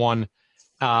 1961.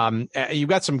 You've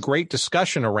got some great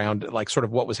discussion around like sort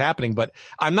of what was happening, but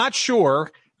I'm not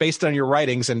sure, based on your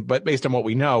writings but based on what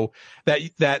we know,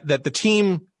 that the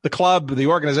team, the club, the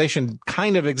organization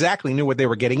kind of exactly knew what they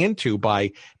were getting into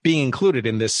by being included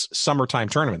in this summertime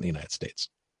tournament in the United States.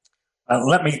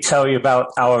 Let me tell you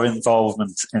about our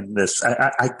involvement in this.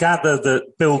 I gather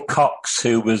that Bill Cox,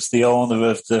 who was the owner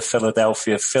of the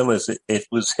Philadelphia Phillies, it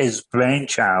was his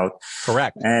brainchild.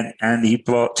 Correct. And he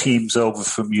brought teams over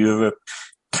from Europe,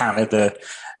 Canada,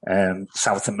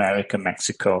 South America,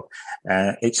 Mexico.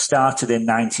 It started in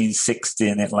 1960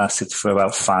 and it lasted for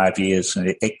about 5 years,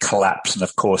 and it collapsed. And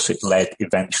of course, it led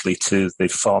eventually to the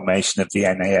formation of the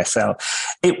NASL.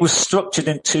 It was structured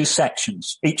in 2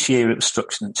 sections. Each year it was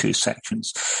structured in 2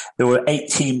 sections. There were 8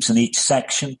 teams in each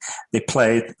section. They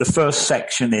played the first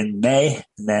section in May,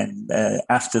 and then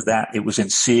after that it was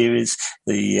in series.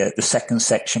 The second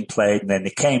section played, and then they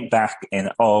came back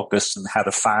in August and had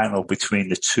a final between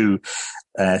the 2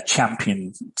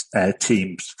 champion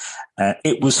teams.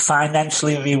 It was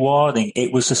financially rewarding.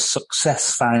 It was a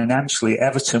success financially.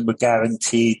 Everton were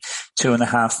guaranteed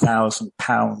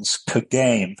 £2,500 per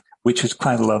game, which was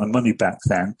quite a lot of money back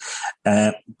then.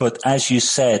 But as you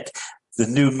said, the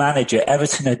new manager,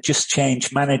 Everton had just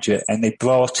changed manager, and they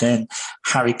brought in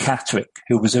Harry Catterick,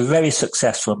 who was a very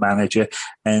successful manager.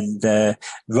 And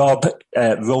Rob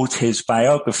wrote his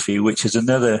biography, which is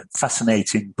another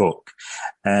fascinating book.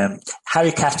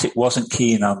 Harry Catterick wasn't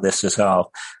keen on this at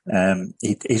all.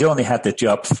 He'd only had the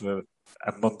job for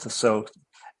a month or so,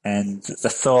 and the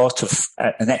thought of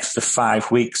an extra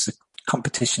 5 weeks, the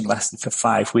competition lasted for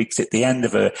 5 weeks at the end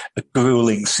of a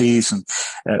grueling season,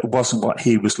 wasn't what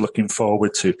he was looking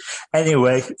forward to.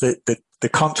 Anyway, the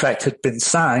contract had been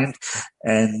signed,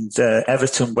 and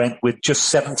Everton went with just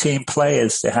 17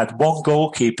 players. They had 1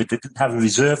 goalkeeper. They didn't have a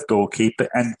reserve goalkeeper,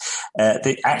 and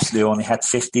they actually only had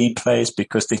 15 players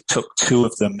because they took 2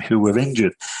 of them who were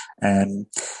injured. And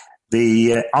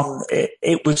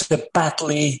it was a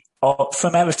badly,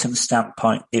 from Everton's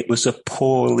standpoint, it was a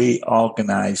poorly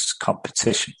organised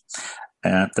competition.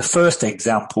 The first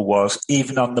example was,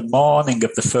 even on the morning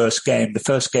of the first game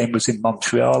was in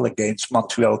Montreal against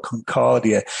Montreal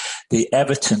Concordia, the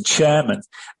Everton chairman,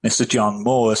 Mr. John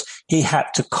Moores, he had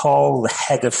to call the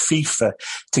head of FIFA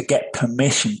to get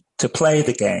permission to play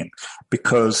the game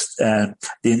because the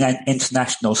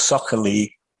International Soccer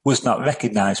League was not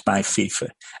recognised by FIFA.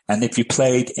 And if you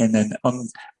played in an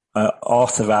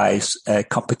authorized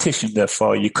competition,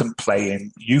 therefore you couldn't play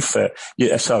in in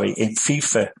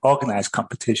FIFA organized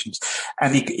competitions,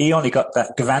 and he only got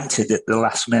that granted at the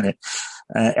last minute.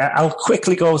 I'll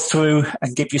quickly go through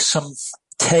and give you some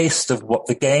taste of what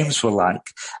the games were like.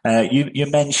 You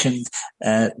mentioned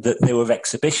that they were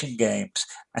exhibition games.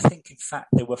 I think, in fact,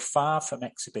 they were far from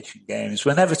exhibition games.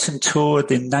 When Everton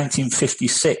toured in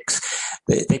 1956,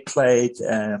 they played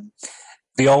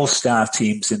the all-star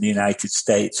teams in the United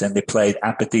States, and they played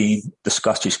Aberdeen, the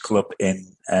Scottish club, in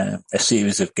a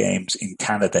series of games in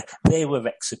Canada. They were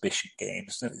exhibition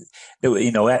games. They were,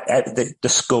 the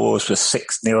scores were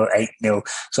 6-0, 8-0,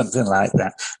 something like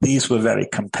that. These were very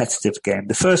competitive games.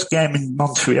 The first game in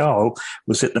Montreal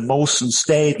was at the Molson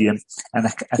Stadium, and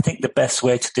I think the best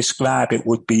way to describe it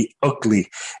would be ugly.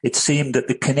 It seemed that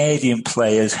the Canadian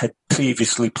players had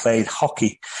previously played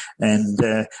hockey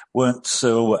and weren't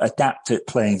so adept at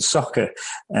playing soccer.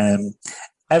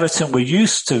 Everton were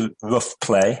used to rough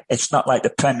play. It's not like the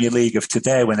Premier League of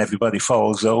today when everybody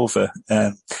falls over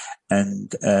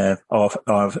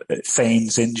or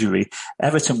feigns injury.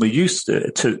 Everton were used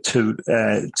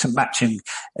to matching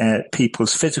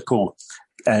people's physical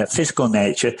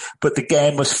nature, but the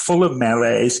game was full of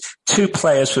melees. 2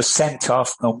 players were sent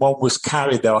off and 1 was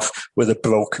carried off with a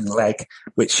broken leg,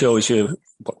 which shows you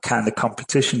what kind of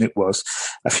competition it was.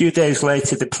 A few days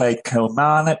later, they played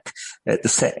Kilmarnock at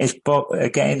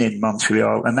again in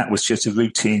Montreal, and that was just a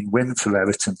routine win for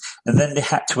Everton. And then they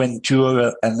had to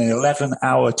endure an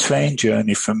 11-hour train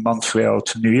journey from Montreal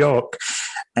to New York,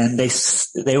 and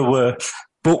they were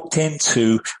booked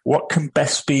into what can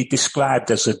best be described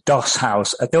as a doss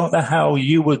house. I don't know how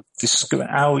you would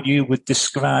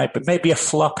describe, but maybe a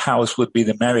flop house would be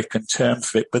the American term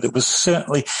for it, but it was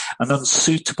certainly an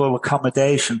unsuitable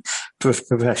accommodation for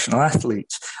professional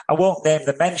athletes. I won't name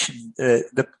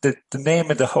the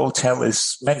name of the hotel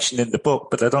is mentioned in the book,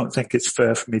 but I don't think it's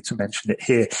fair for me to mention it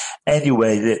here.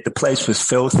 Anyway, the place was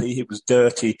filthy, it was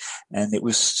dirty, and it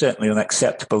was certainly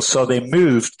unacceptable. So they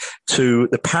moved to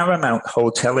the Paramount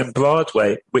Hotel in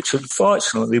Broadway, which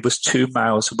unfortunately was 2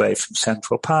 miles away from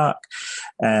Central Park,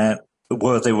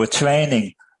 where they were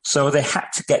training. So they had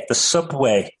to get the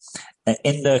subway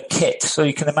in their kit. So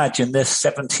you can imagine there's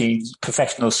 17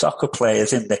 professional soccer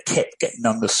players in the kit getting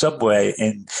on the subway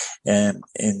in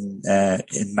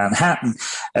Manhattan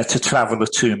to travel the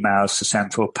 2 miles to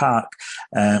Central Park.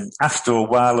 After a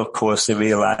while, of course, they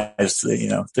realized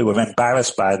that, they were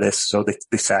embarrassed by this, so they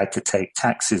decided to take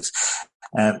taxis.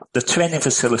 The training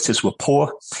facilities were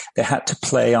poor. They had to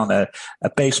play on a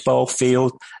baseball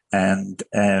field, and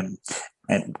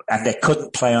they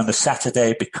couldn't play on a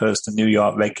Saturday because the New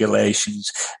York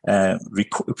regulations,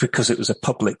 because it was a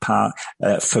public park,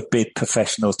 forbid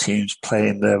professional teams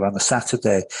playing there on a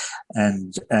Saturday.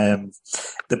 And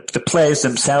the players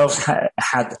themselves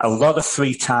had a lot of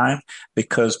free time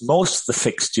because most of the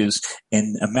fixtures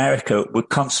in America were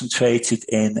concentrated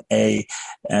in a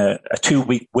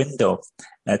 2-week window.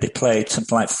 They played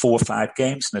something like 4 or 5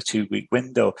 games in a 2-week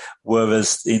window,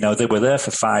 whereas, they were there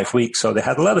for 5 weeks. So they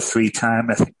had a lot of free time.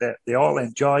 I think that they all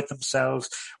enjoyed themselves.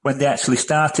 When they actually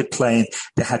started playing,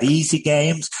 they had easy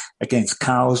games against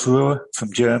Karlsruhe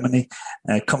from Germany,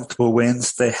 comfortable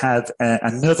wins. They had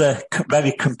another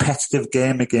very competitive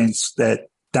game against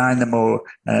Dynamo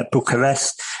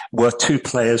Bucharest, where 2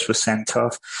 players were sent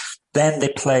off. Then they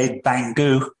played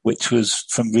Bangu, which was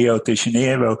from Rio de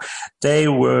Janeiro. They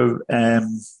were,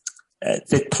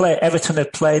 Everton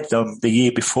had played them the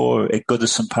year before at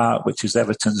Goodison Park, which is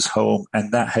Everton's home,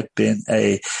 and that had been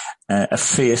a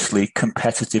fiercely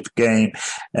competitive game.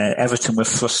 Everton were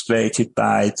frustrated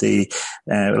by the,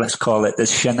 let's call it the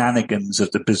shenanigans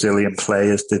of the Brazilian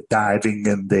players, the diving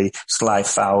and the sly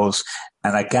fouls.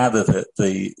 And I gather that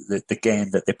the game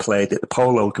that they played at the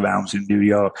Polo Grounds in New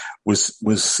York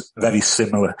was very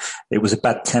similar. It was a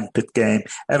bad-tempered game.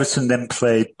 Everton then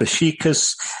played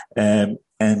Besiktas, and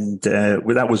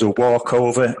that was a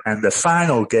walkover. And the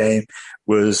final game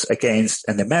was against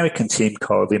an American team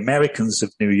called the Americans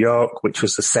of New York, which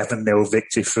was a 7-0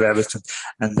 victory for Everton,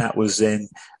 and that was in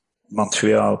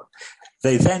Montreal.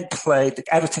 They then played.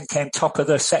 Everton came top of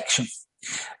their section.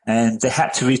 And they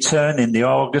had to return in the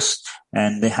August,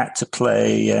 and they had to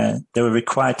play, they were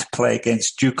required to play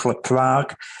against Dukla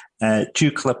Prague.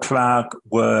 Dukla Prague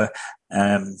were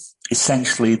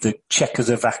essentially the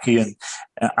Czechoslovakian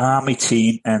army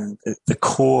team and the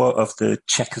core of the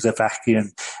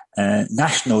Czechoslovakian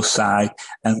national side.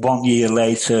 And 1 year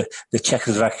later, the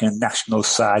Czechoslovakian national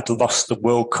side lost the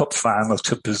World Cup final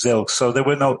to Brazil. So they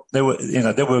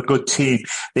were a good team.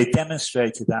 They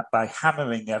demonstrated that by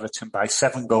hammering Everton by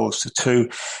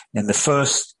 7-2 in the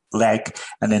first leg,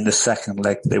 and in the second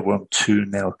leg they won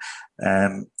 2-0.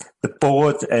 The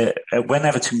board, when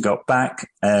Everton got back,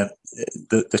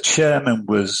 the chairman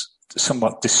was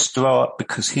somewhat distraught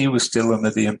because he was still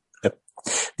under the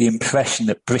impression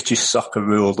that British soccer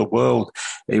ruled the world.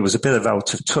 He was a bit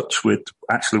out of touch with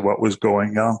actually what was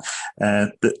going on.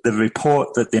 The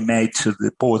report that they made to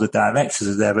the board of directors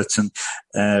at Everton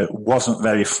wasn't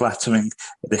very flattering.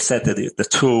 They said that the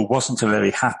tour wasn't a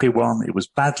very happy one. It was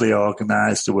badly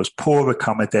organised. There was poor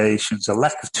accommodations, a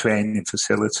lack of training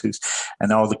facilities,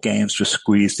 and all the games were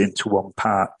squeezed into one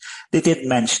park. They did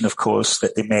mention, of course,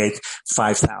 that they made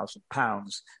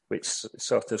 £5,000, which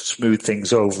sort of smoothed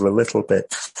things over a little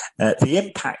bit. The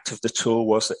impact of the tour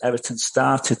was that Everton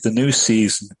started the new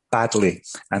season badly,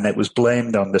 and it was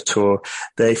blamed on the tour.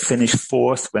 They finished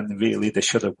 4th when really they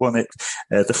should have won it.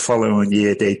 The following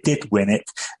year they did win it,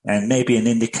 and maybe an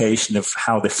indication of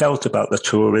how they felt about the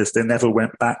tour is they never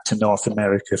went back to North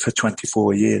America for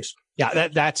 24 years. Yeah,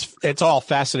 it's all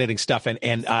fascinating stuff,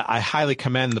 and I highly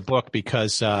commend the book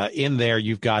because in there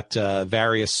you've got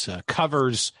various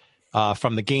covers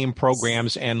from the game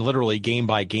programs and literally game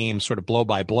by game, sort of blow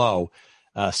by blow.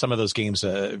 Some of those games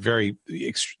very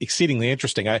exceedingly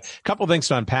interesting. A couple of things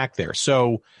to unpack there.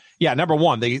 So, yeah, number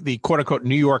one, the quote unquote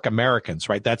New York Americans,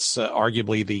 right? That's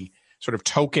arguably the sort of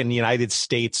token United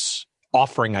States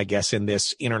offering, I guess, in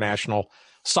this international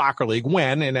soccer league.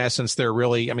 When, in essence, there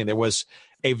was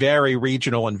a very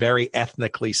regional and very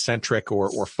ethnically centric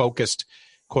or focused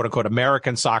quote unquote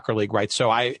American soccer league, right? So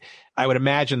I would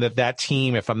imagine that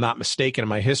team, if I'm not mistaken in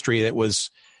my history, that was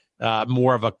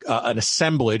more of an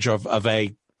assemblage of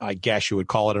a, I guess you would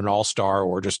call it an all-star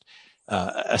or just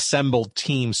assembled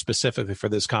team specifically for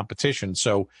this competition.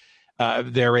 So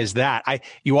there is that.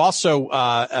 You also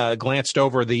glanced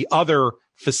over the other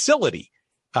facility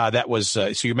that was,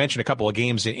 so you mentioned a couple of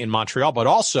games in Montreal, but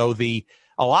also a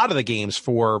lot of the games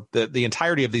for the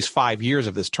entirety of these 5 years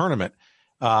of this tournament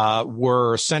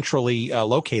were centrally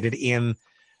located in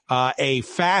a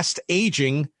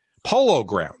fast-aging polo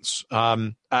grounds.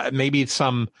 Maybe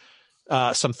some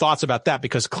thoughts about that,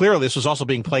 because clearly this was also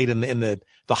being played in the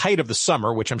height of the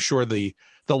summer, which I'm sure the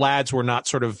lads were not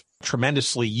sort of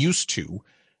tremendously used to.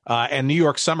 And New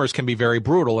York summers can be very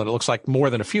brutal, and it looks like more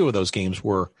than a few of those games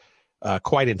were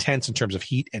quite intense in terms of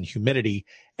heat and humidity,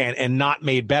 and not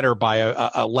made better by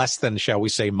a less than, shall we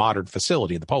say, modern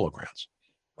facility in the polo grounds.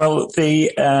 Well,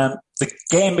 the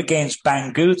game against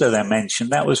Bangu that I mentioned,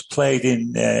 that was played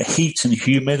in heat and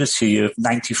humidity of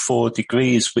 94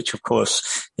 degrees, which, of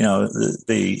course,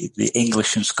 the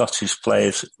English and Scottish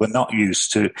players were not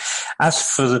used to. As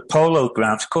for the polo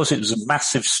grounds, of course, it was a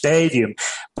massive stadium,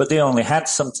 but they only had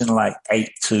something like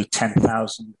 8,000 to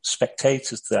 10,000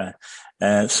 spectators there.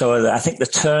 So I think the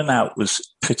turnout was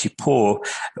pretty poor.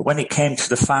 When it came to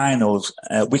the finals,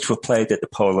 which were played at the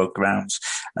polo grounds,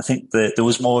 I think there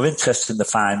was more interest in the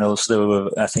finals. There were,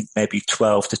 I think, maybe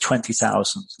 12 to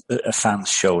 20,000 fans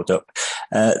showed up.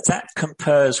 That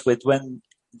compares with when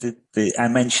I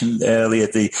mentioned earlier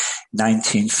the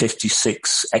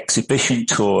 1956 exhibition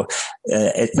tour.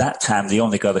 At that time, they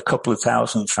only got a couple of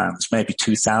thousand fans, maybe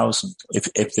 2,000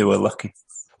 if they were lucky.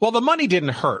 Well, the money didn't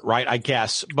hurt, right, I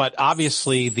guess, but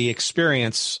obviously the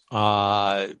experience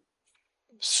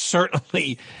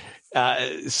certainly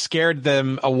scared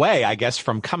them away, I guess,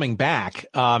 from coming back.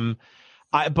 So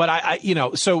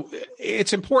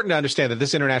it's important to understand that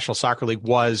this International Soccer League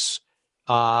was,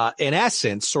 in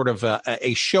essence, sort of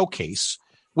a showcase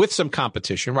with some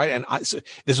competition, right? And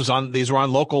these were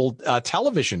on local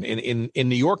television in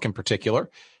New York in particular.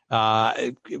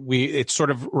 It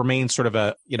sort of remains sort of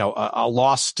a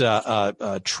lost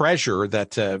treasure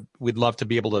that we'd love to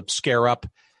be able to scare up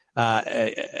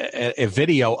a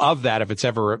video of that if it's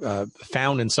ever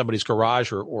found in somebody's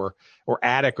garage or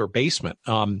attic or basement.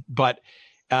 It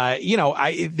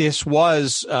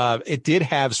did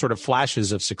have sort of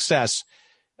flashes of success,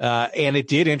 and it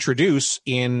did introduce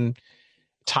in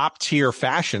top tier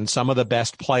fashion some of the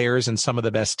best players and some of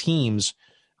the best teams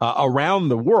around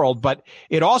the world, but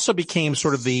it also became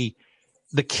sort of the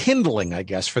kindling, I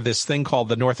guess, for this thing called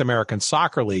the North American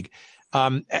Soccer League.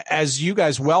 As you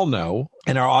guys well know,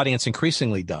 and our audience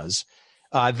increasingly does,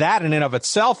 that in and of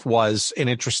itself was an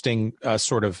interesting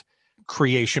sort of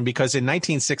creation, because in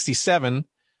 1967,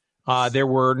 there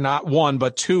were not one,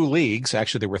 but two leagues.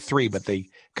 Actually, there were three, but they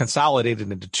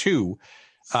consolidated into two,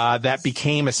 that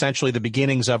became essentially the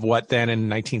beginnings of what then in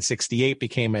 1968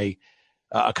 became a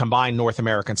combined North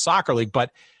American Soccer League.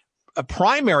 But a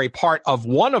primary part of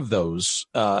one of those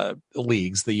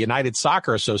leagues, the United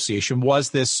Soccer Association, was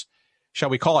this, shall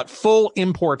we call it, full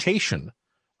importation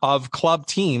of club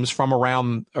teams from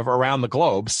around the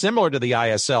globe, similar to the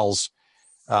ISL's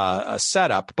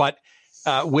setup, but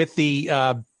with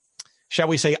the, shall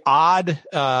we say, odd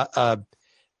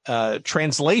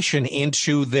translation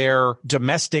into their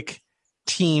domestic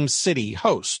team city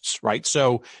hosts, right?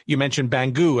 So you mentioned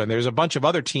Bangu, and there's a bunch of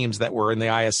other teams that were in the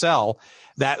ISL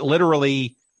that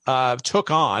literally took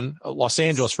on Los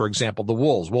Angeles, for example. The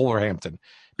Wolves, Wolverhampton,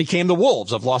 became the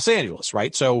Wolves of Los Angeles,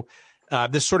 right? So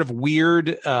this sort of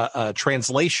weird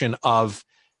translation of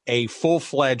a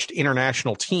full-fledged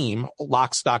international team,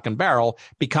 lock, stock, and barrel,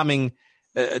 becoming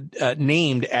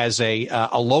named as a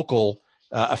local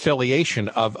affiliation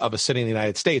of a city in the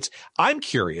United States. I'm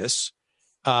curious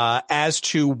as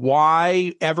to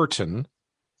why Everton,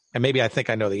 and maybe I think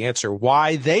I know the answer,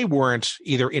 why they weren't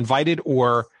either invited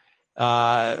or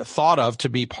thought of to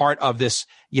be part of this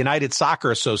United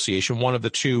Soccer Association, one of the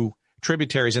two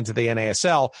tributaries into the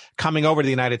NASL, coming over to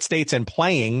the United States and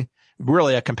playing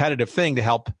really a competitive thing to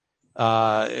help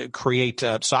create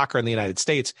soccer in the United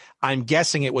States. I'm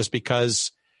guessing it was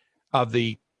because of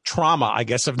the trauma, I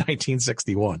guess, of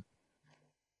 1961.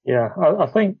 Yeah, I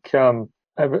think,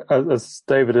 as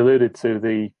David alluded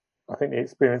to, I think the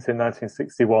experience in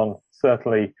 1961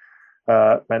 certainly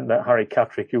meant that Harry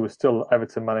Catterick, who was still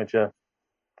Everton manager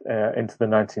into the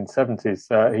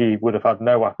 1970s, he would have had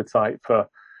no appetite for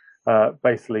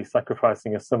basically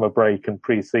sacrificing a summer break and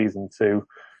pre-season to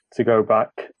go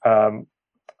back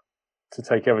to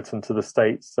take Everton to the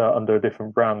States under a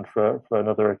different brand for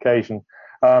another occasion.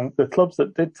 The clubs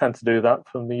that did tend to do that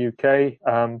from the UK,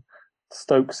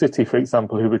 Stoke City, for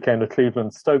example, who became the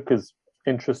Cleveland Stokers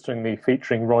interestingly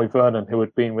featuring Roy Vernon, who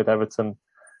had been with Everton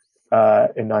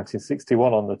in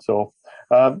 1961 on the tour.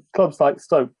 Clubs like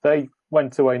Stoke, they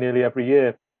went away nearly every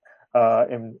year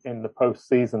in the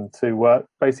post-season to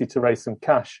basically to raise some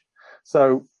cash.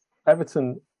 So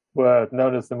Everton were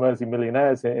known as the Mersey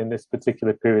millionaires in this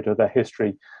particular period of their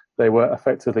history. They were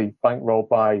effectively bankrolled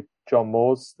by John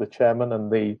Moores, the chairman,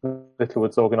 and the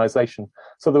Littlewoods organisation.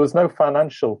 So there was no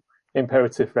financial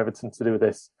imperative for Everton to do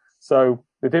this. So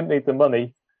they didn't need the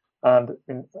money, and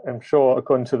I'm sure,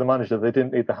 according to the manager, they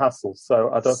didn't need the hassle. So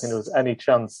I don't think there was any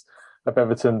chance of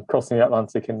Everton crossing the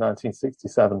Atlantic in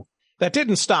 1967. That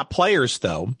didn't stop players,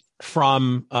 though,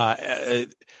 from,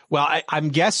 I'm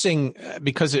guessing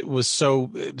because it was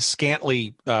so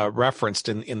scantily referenced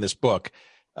in this book,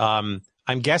 I'm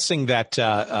guessing that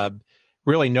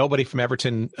really nobody from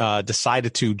Everton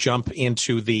decided to jump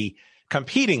into the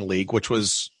competing league, which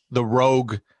was the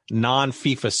rogue,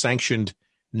 non-FIFA sanctioned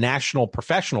National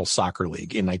Professional Soccer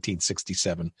League in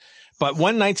 1967. But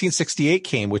when 1968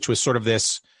 came, which was sort of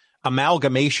this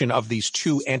amalgamation of these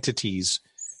two entities,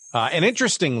 and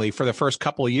interestingly, for the first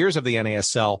couple of years of the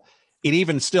NASL, it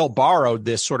even still borrowed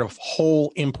this sort of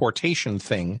whole importation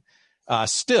thing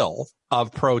still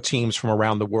of pro teams from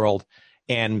around the world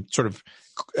and sort of,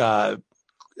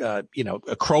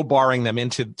 crowbarring them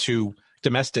into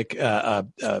domestic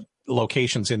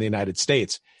locations in the United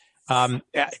States.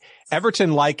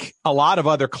 Everton, like a lot of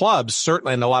other clubs,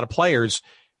 certainly, and a lot of players,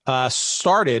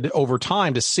 started over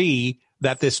time to see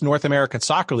that this North American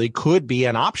Soccer League could be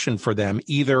an option for them,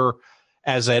 either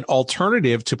as an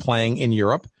alternative to playing in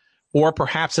Europe or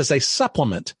perhaps as a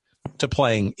supplement to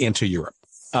playing into Europe.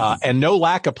 And no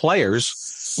lack of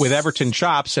players with Everton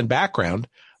chops and background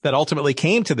that ultimately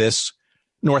came to this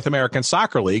North American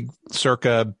Soccer League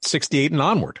circa 68 and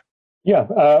onward. Yeah,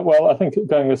 I think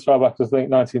going as far back as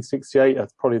 1968,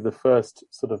 that's probably the first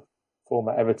sort of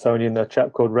former Evertonian. A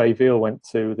chap called Ray Veal went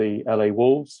to the LA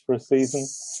Wolves for a season.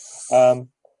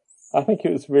 I think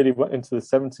it was really into the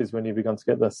 70s when you began to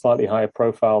get the slightly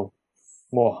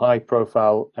more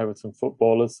high-profile Everton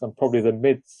footballers, and probably the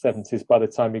mid-70s by the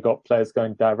time you got players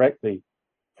going directly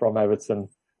from Everton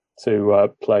to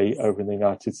play over in the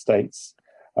United States.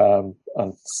 And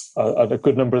a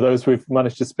good number of those we've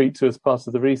managed to speak to as part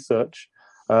of the research.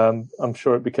 I'm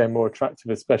sure it became more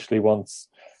attractive, especially once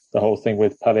the whole thing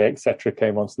with Pelé, etc.,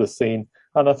 came onto the scene.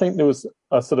 And I think there was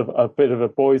a bit of a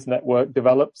boys' network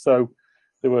developed. So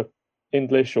there were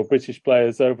English or British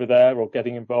players over there or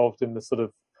getting involved in the sort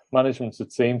of management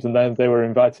of teams, and then they were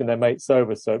inviting their mates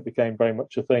over. So it became very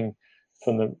much a thing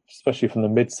especially from the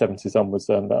mid-70s onwards,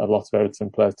 and a lot of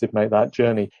Everton players did make that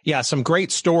journey. Yeah, some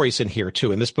great stories in here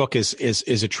too, and this book is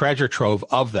a treasure trove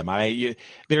of them.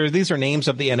 These are names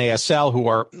of the NASL who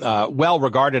are well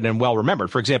regarded and well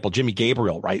remembered. For example, Jimmy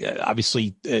Gabriel, right?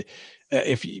 Obviously,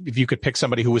 if you could pick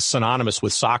somebody who was synonymous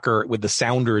with soccer, with the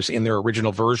Sounders in their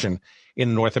original version in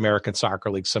the North American Soccer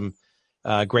League, some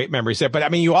great memories there. But I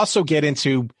mean, you also get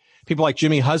into people like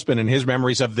Jimmy Husband and his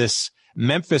memories of this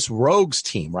Memphis Rogues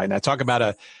team, right? And I talk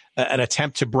about an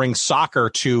attempt to bring soccer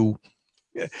to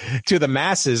the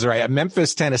masses, right?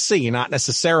 Memphis, Tennessee, not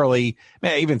necessarily,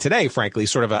 even today, frankly,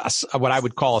 sort of what I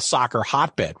would call a soccer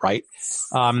hotbed, right?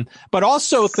 But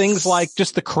also things like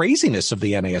just the craziness of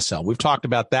the NASL. We've talked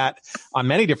about that on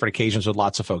many different occasions with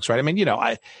lots of folks, right? I mean,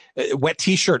 wet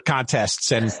t-shirt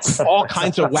contests and all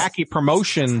kinds of wacky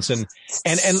promotions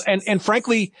and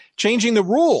frankly, changing the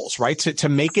rules, right? To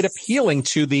make it appealing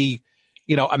to the,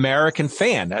 American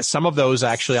fan. Some of those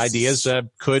actually ideas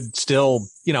could still,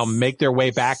 make their way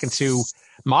back into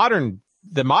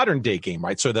the modern day game,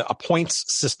 right? So a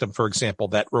points system, for example,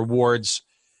 that rewards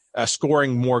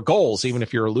scoring more goals, even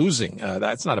if you're losing.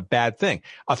 That's not a bad thing.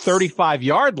 A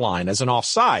 35-yard line as an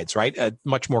offsides, right?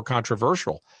 Much more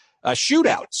controversial.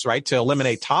 Shootouts, right? To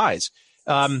eliminate ties.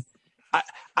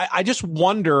 I just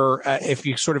wonder if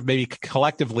you sort of maybe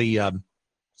collectively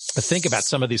think about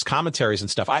some of these commentaries and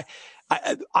stuff.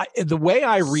 The way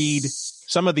I read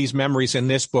some of these memories in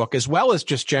this book, as well as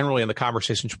just generally in the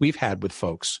conversations we've had with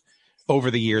folks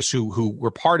over the years who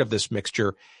were part of this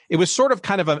mixture, it was sort of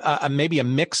kind of maybe a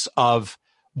mix of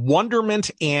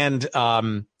wonderment and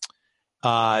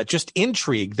just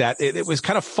intrigue, that it was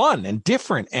kind of fun and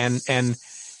different and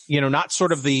not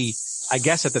sort of the, I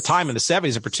guess at the time in the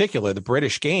 70s in particular, the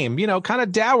British game, kind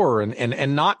of dour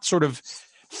and not sort of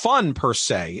fun per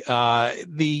se.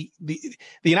 The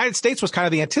United States was kind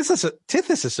of the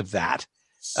antithesis of that,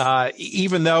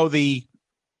 even though the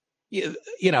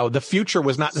future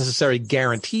was not necessarily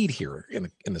guaranteed here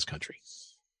in this country.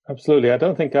 Absolutely. I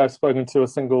don't think I've spoken to a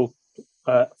single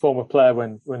former player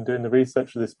when doing the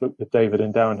research for this book with David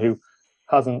and Darren who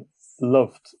hasn't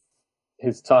loved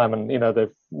his time, and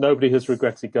nobody has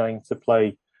regretted going to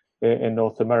play in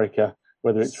North America,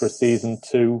 whether it's for a season,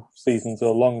 2 seasons,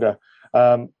 or longer.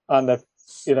 And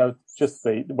just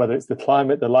whether it's the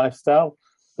climate, the lifestyle,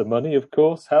 the money, of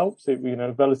course, helps. It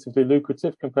relatively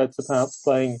lucrative compared to perhaps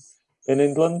playing in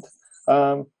England.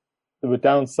 There were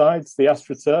downsides. The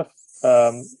AstroTurf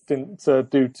didn't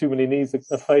do too many knees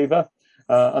a favour,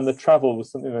 and the travel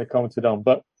was something they commented on.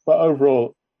 But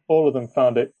overall, all of them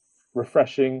found it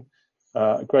refreshing,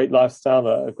 a great lifestyle,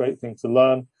 a great thing to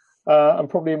learn, and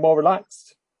probably more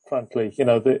relaxed, frankly,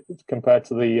 compared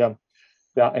to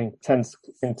that intense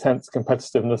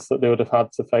competitiveness that they would have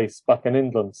had to face back in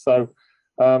England. So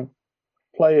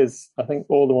players, I think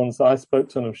all the ones that I spoke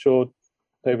to, and I'm sure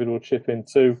David will chip in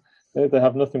too, they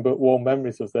have nothing but warm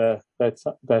memories of their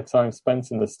time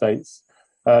spent in the States.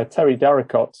 Terry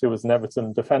Darricott, who was an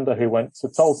Everton defender who went to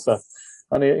Tulsa,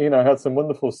 and he had some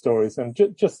wonderful stories, and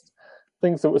just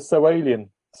things that were so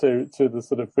alien to the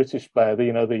sort of British player,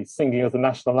 the singing of the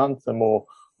national anthem, or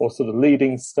sort of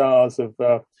leading stars of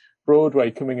Broadway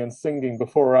coming and singing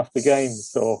before or after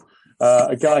games, or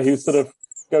a guy who sort of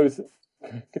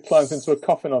climbs into a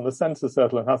coffin on the centre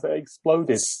circle and has it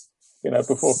exploded,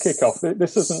 before kickoff.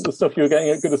 This isn't the stuff you were getting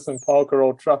at Goodison Park or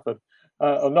Old Trafford,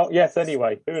 or not yet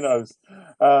anyway. Who knows?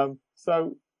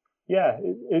 So yeah,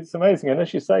 it's amazing. And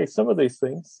as you say, some of these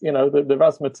things, the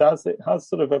razzmatazz, it has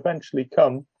sort of eventually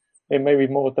come in maybe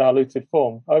more diluted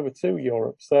form over to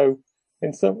Europe. So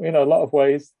in some, a lot of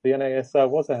ways, the NASL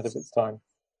was ahead of its time.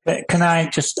 Can I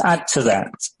just add to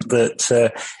that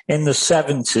in the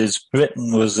 70s,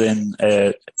 Britain was in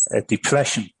a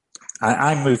depression.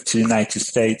 I moved to the United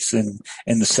States in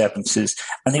the 70s,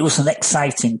 and it was an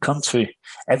exciting country.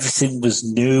 Everything was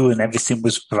new and everything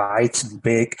was bright and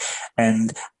big.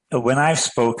 And when I've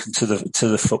spoken to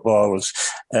the footballers,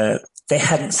 they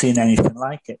hadn't seen anything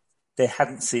like it. They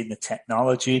hadn't seen the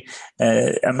technology.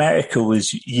 America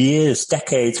was years,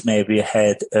 decades maybe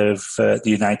ahead of the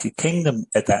United Kingdom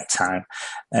at that time.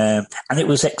 And it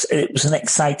was an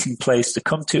exciting place to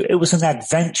come to. It was an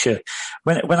adventure.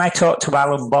 When I talked to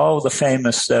Alan Ball, the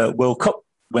famous World Cup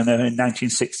winner in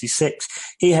 1966,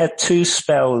 he had 2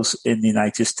 spells in the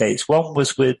United States. One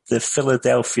was with the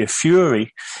Philadelphia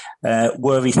Fury,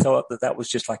 where he thought that was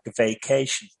just like a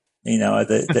vacation.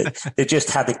 They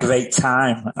just had a great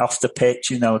time off the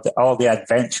pitch, all the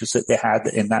adventures that they had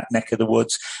in that neck of the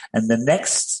woods. And the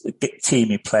next team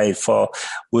he played for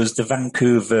was the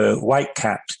Vancouver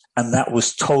Whitecaps, and that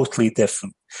was totally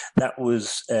different. That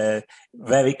was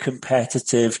very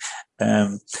competitive.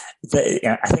 I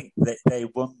think they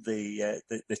won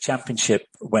the championship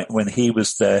when he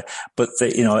was there, but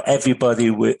everybody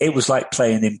it was like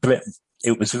playing in Britain.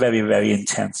 It was very, very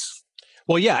intense.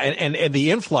 Well, yeah, and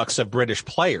the influx of British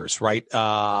players, right,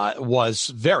 was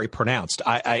very pronounced.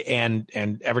 And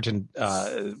Everton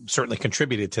certainly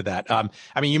contributed to that.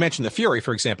 You mentioned the Fury,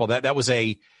 for example. That was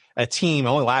a team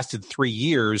only lasted 3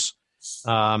 years,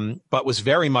 but was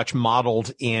very much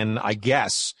modeled in, I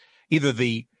guess, either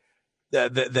the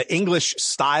English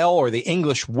style or the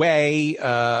English way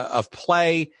of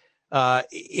play,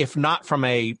 if not from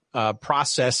a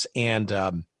process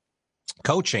and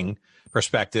coaching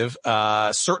perspective,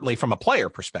 certainly from a player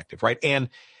perspective, right? And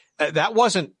that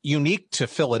wasn't unique to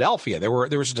Philadelphia. There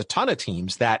was a ton of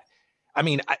teams that,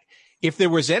 if there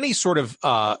was any sort of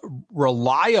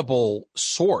reliable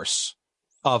source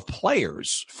of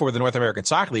players for the North American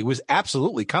Soccer League, was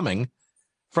absolutely coming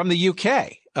from the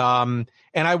UK. And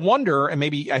I wonder, and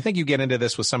maybe I think you get into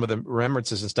this with some of the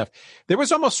remembrances and stuff. There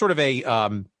was almost sort of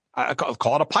I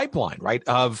call it a pipeline, right,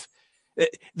 of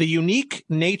the unique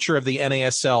nature of the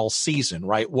NASL season,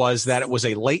 right, was that it was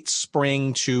a late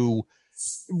spring to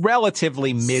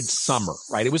relatively midsummer,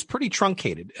 right? It was pretty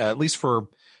truncated, at least for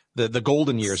the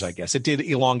golden years, I guess. It did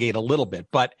elongate a little bit,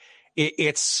 but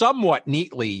it somewhat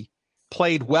neatly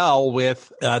played well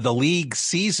with the league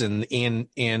season in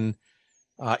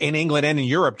England and in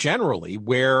Europe generally,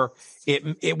 where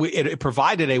it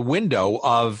provided a window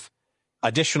of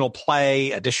additional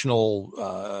play,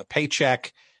 additional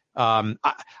paycheck.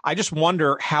 I just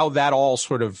wonder how that all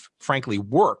sort of frankly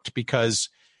worked, because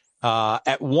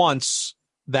at once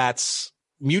that's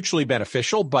mutually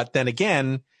beneficial, but then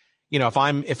again, if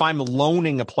I'm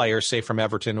loaning a player, say from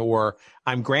Everton, or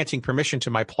I'm granting permission to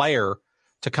my player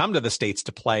to come to the States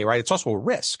to play, right, it's also a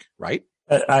risk, right?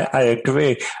 I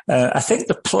agree. I think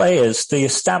the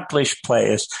established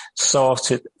players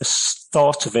thought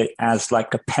of it as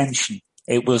like a pension.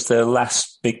 It was their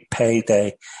last big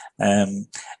payday.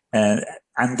 And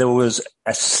And there was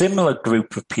a similar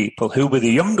group of people who were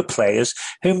the younger players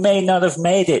who may not have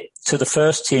made it to the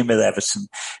first team at Everton,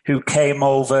 who came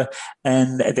over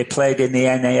and they played in the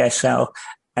NASL.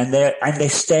 And they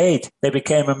stayed. They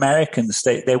became Americans.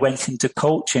 They went into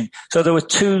coaching. So there were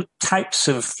two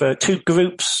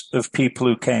groups of people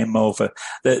who came over: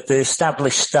 the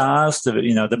established stars,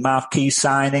 the marquee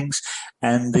signings,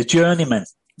 and the journeymen,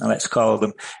 let's call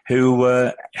them,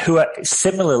 who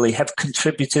similarly have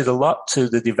contributed a lot to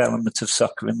the development of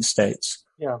soccer in the States.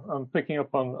 Yeah, I'm picking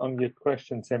up on your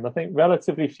question, Tim. I think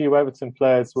relatively few Everton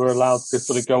players were allowed to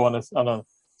sort of go on a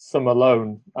summer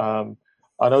loan.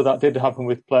 I know that did happen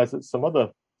with players at some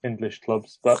other English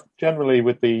clubs, but generally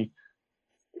with the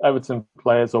Everton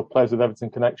players or players with Everton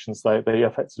connections, they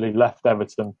effectively left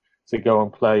Everton to go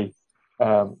and play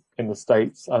in the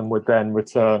States and would then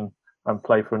return and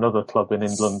play for another club in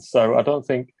England. So I don't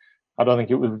think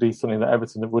it would be something that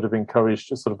Everton would have encouraged,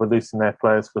 just sort of releasing their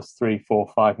players for 3,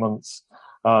 4, 5 months.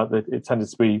 It tended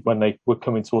to be when they were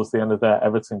coming towards the end of their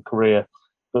Everton career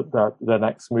that their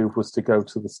next move was to go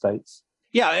to the States.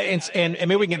 Yeah, and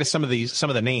maybe we can get to some of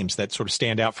the names that sort of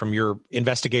stand out from your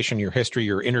investigation, your history,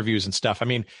 your interviews and stuff. I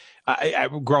mean, I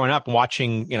growing up and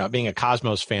watching, being a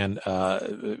Cosmos fan,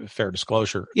 fair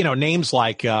disclosure, names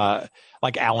like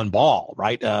Alan Ball,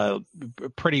 right?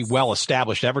 Pretty well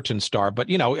established Everton star, but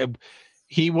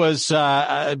he was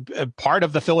a part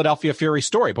of the Philadelphia Fury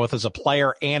story, both as a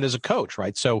player and as a coach,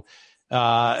 right? So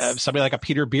somebody like a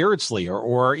Peter Beardsley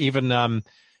or even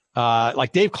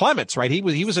like Dave Clements, right? He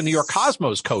was a New York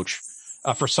Cosmos coach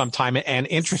for some time, and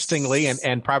interestingly,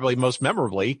 and probably most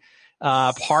memorably,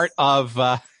 part of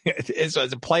as a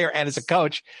player and as a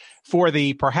coach for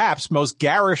the perhaps most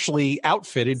garishly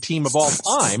outfitted team of all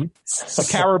time, the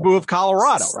Caribou of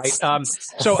Colorado, right?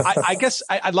 So I guess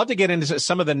I'd love to get into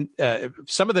some of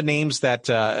the names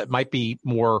that might be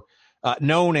more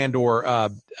known and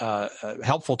or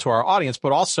helpful to our audience,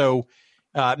 but also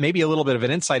maybe a little bit of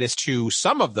an insight as to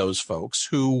some of those folks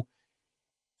who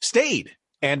stayed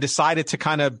and decided to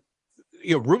kind of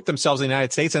root themselves in the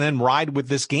United States and then ride with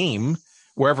this game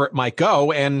wherever it might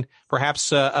go, and perhaps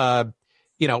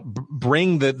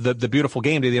bring the beautiful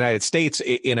game to the United States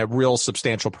in a real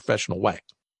substantial professional way.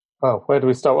 Well, where do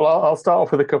we start? Well, I'll start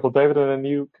off with a couple, David, and then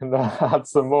you can add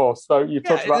some more. So you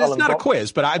talked about Alan. It's not a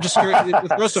quiz, but I'm just curious to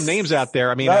throw some names out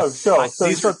there. I mean, no, sure.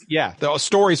 There are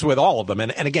stories with all of them.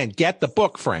 And again, get the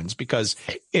book, friends, because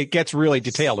it gets really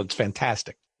detailed. It's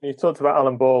fantastic. You talked about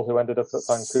Alan Ball, who ended up at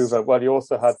Vancouver. Well, you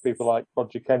also had people like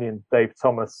Roger Kenyon, Dave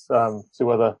Thomas, two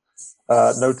other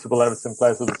notable Everton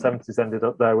players of the 70s ended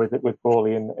up there with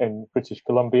Bally in British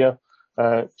Columbia.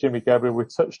 Jimmy Gabriel, we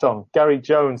touched on. Gary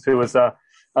Jones, who was a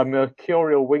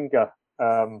mercurial winger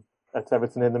at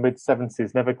Everton in the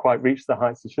mid-70s, never quite reached the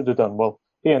heights he should have done. Well,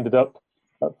 he ended up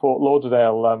at Fort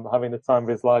Lauderdale having the time of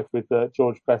his life with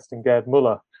George Best and Gerd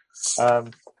Muller.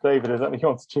 David, is that you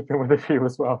want to chip in with a few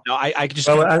as well? No,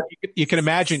 you can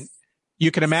imagine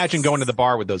going to the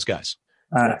bar with those guys.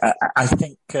 I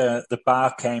think the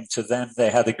bar came to them. They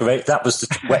had that was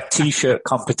the wet t-shirt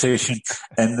competition,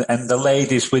 and the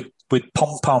ladies with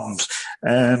pom-poms.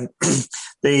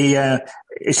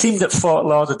 It seemed that Fort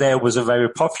Lauderdale was a very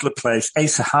popular place.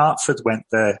 Asa Hartford went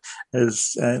there,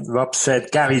 as Rob said.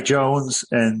 Gary Jones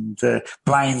and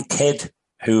Brian Kidd,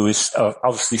 who is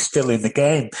obviously still in the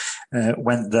game,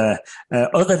 went there.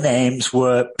 Other names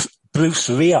were Bruce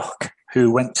Rioch,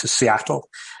 who went to Seattle.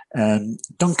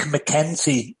 Duncan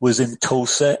McKenzie was in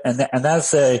Tulsa, and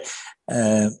as the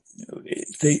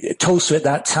Tulsa at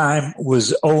that time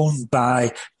was owned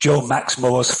by Joe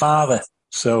Maxmore's father.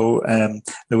 So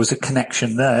there was a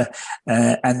connection there.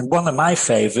 And one of my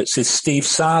favorites is Steve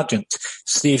Sargent.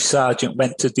 Steve Sargent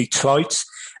went to Detroit,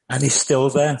 and he's still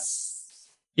there.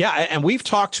 Yeah, and we've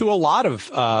talked to a lot of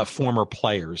former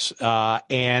players,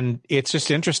 and it's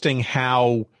just interesting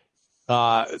how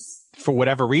for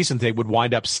whatever reason they would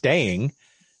wind up staying.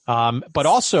 But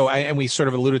also, and we sort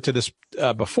of alluded to this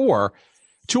before,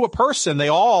 to a person, they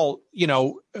all,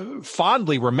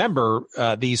 fondly remember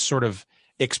these sort of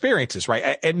experiences,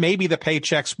 right? And maybe the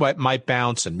paychecks might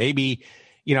bounce, and maybe,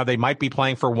 they might be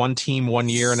playing for one team one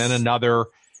year and then another.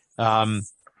 But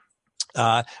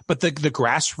the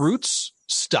grassroots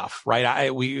stuff, right?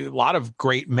 A lot of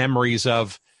great memories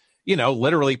of,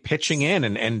 literally pitching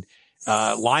in and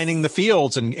lining the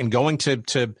fields and going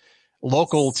to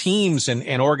local teams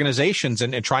and organizations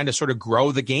and trying to sort of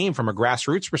grow the game from a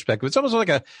grassroots perspective. It's almost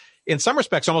like in some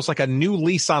respects, almost like a new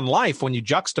lease on life when you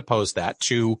juxtapose that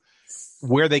to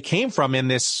where they came from in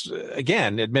this,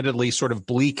 again, admittedly sort of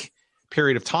bleak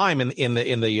period of time in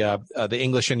the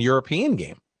English and European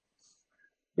game.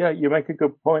 Yeah, you make a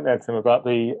good point there, Tim, about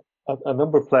the a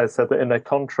number of players said that in their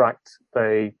contract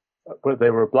they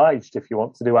were obliged, if you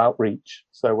want, to do outreach.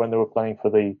 So when they were playing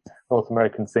for the North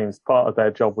American teams, part of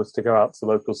their job was to go out to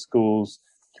local schools,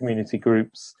 community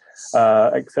groups,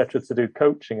 etc., to do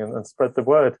coaching and spread the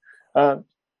word.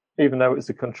 Even though it's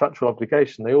a contractual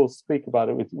obligation, they all speak about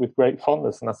it with great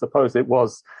fondness. And I suppose it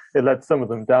led some of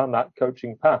them down that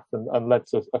coaching path and led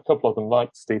to a couple of them,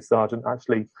 like Steve Sargent,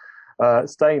 actually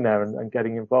staying there and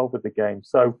getting involved with the game.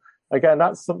 So again,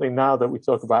 that's something now that we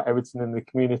talk about Everton in the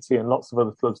community and lots of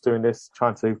other clubs doing this,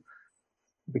 trying to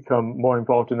become more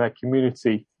involved in their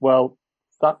community. Well,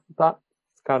 that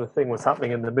kind of thing was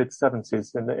happening in the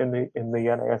mid-70s in the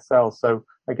NASL. So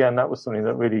again, that was something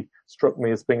that really struck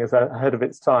me as being ahead of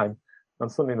its time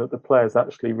and something that the players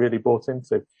actually really bought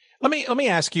into. Let me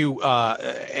ask you,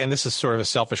 and this is sort of a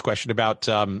selfish question about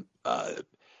the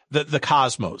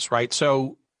Cosmos, right?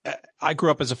 So I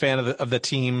grew up as a fan of the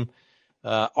team.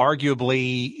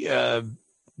 Arguably,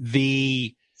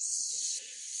 the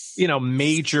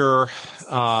major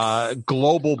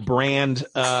global brand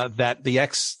that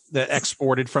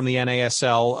exported from the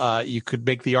NASL. You could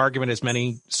make the argument, as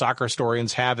many soccer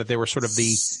historians have, that they were sort of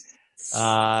the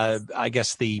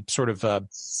sort of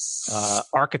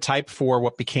archetype for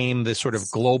what became the sort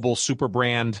of global super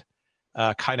brand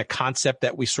kind of concept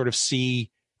that we sort of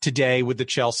see today with the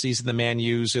Chelseas and the Man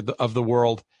U's of the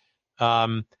world.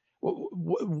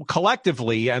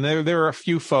 Collectively, and there are a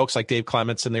few folks like Dave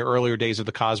Clements in the earlier days of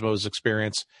the Cosmos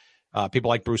experience, people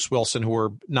like Bruce Wilson, who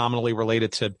were nominally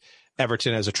related to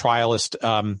Everton as a trialist,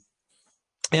 and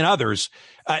others.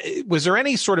 Was there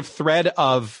any sort of thread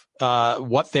of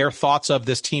what their thoughts of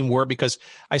this team were? Because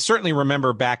I certainly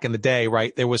remember back in the day,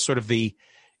 right, there was sort of you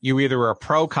either were a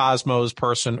pro Cosmos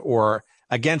person or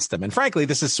against them. And frankly,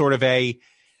 this is sort of a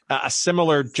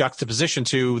similar juxtaposition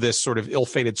to this sort of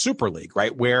ill-fated Super League,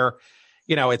 right? Where,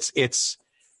 it's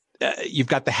you've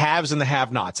got the haves and the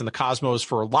have-nots, and the Cosmos,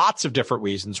 for lots of different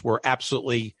reasons, were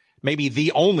absolutely maybe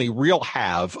the only real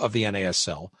have of the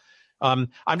NASL. I'm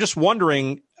just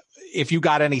wondering if you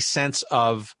got any sense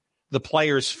of the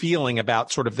players' feeling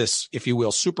about sort of this, if you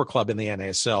will, super club in the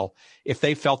NASL, if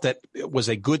they felt that it was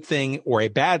a good thing or a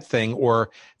bad thing, or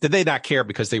did they not care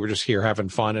because they were just here having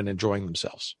fun and enjoying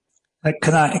themselves?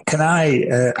 Can I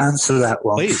answer that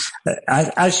one? Please.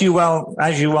 As you well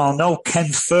know, Ken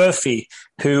Furphy,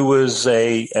 who was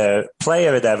a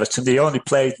player at Everton, he only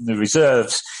played in the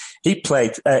reserves. He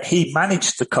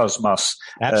managed the Cosmos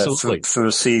for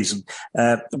a season.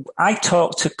 I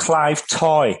talked to Clive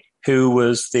Toy, who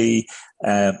was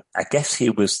I guess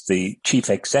he was the chief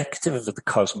executive of the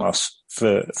Cosmos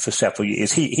for several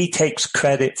years. He takes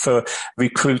credit for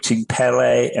recruiting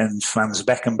Pele and Franz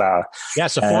Beckenbauer.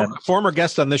 Yes, former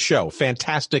guest on this show.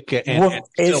 Fantastic and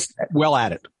still well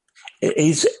at it.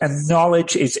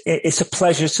 It's a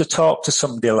pleasure to talk to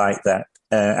somebody like that.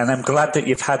 And I'm glad that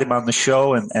you've had him on the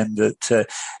show and that,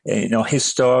 his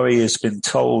story has been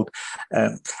told.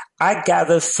 I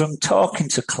gathered from talking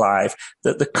to Clive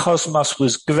that the Cosmos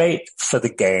was great for the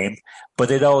game,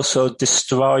 but it also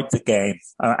destroyed the game.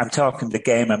 I'm talking the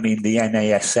game, I mean the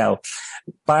NASL.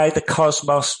 By the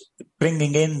Cosmos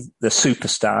bringing in the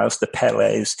superstars, the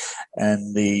Pelés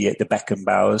and the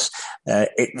Beckenbauers,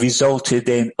 it resulted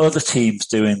in other teams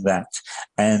doing that,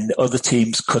 and other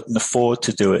teams couldn't afford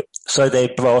to do it. So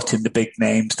they brought in the big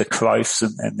names, the Cruyffs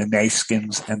and the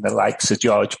Nayskins and the likes of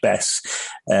George Best.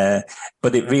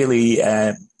 But it really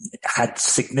had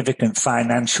significant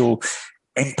financial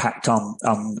impact on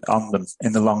them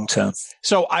in the long term.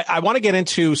 So I want to get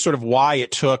into sort of why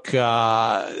it took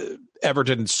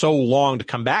Everton so long to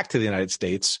come back to the United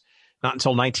States, not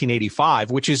until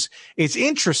 1985, which is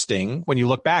interesting when you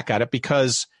look back at it,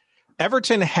 because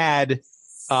Everton had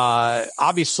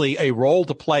obviously a role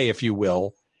to play, if you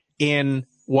will, in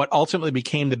what ultimately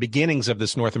became the beginnings of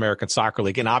this North American Soccer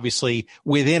League, and obviously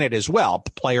within it as well,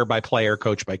 player by player,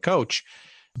 coach by coach.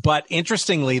 But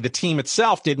interestingly, the team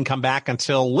itself didn't come back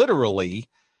until literally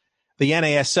the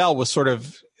NASL was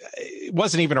it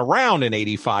wasn't even around in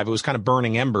 85. It was kind of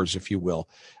burning embers, if you will.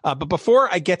 But before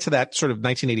I get to that sort of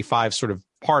 1985 sort of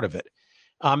part of it,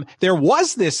 there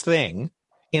was this thing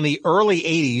in the early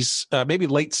 80s, maybe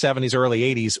late 70s, early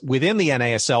 80s, within the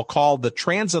NASL called the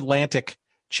Transatlantic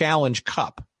Challenge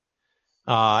Cup,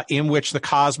 in which the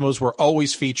Cosmos were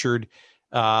always featured.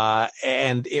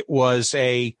 And it was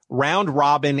a round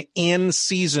robin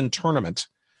in-season tournament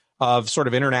of sort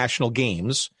of international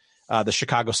games. The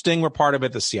Chicago Sting were part of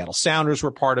it. The Seattle Sounders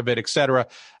were part of it, et cetera.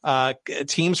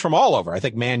 Teams from all over. I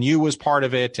think Man U was part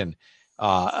of it, and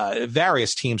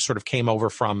various teams sort of came over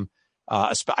from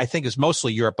I think is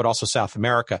mostly Europe, but also South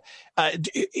America.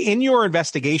 In your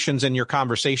investigations and your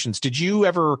conversations, did you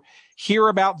ever hear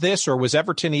about this, or was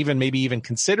Everton maybe even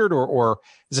considered, or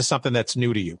is this something that's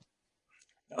new to you?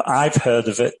 I've heard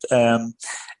of it.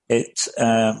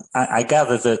 I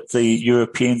gather that the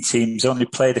European teams only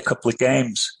played a couple of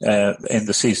games in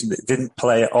the season. They didn't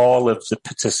play all of the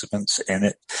participants in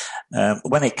it.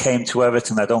 When it came to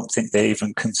Everton, I don't think they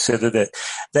even considered it.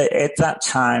 At that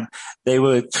time, they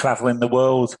were traveling the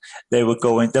world. They've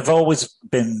always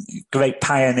been great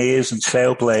pioneers and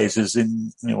trailblazers.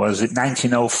 In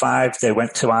 1905, they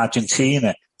went to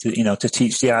Argentina to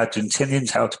teach the Argentinians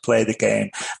how to play the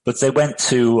game. But they went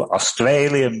to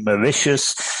Australia,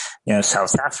 Mauritius,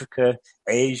 South Africa,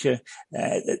 Asia.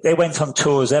 They went on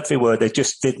tours everywhere. They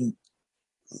just didn't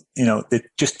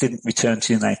return to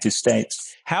the United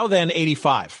States. How then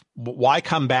 85? Why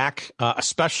come back,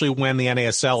 especially when the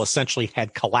NASL essentially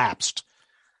had collapsed?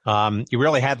 You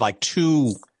really had like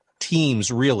two teams,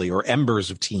 really, or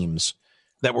embers of teams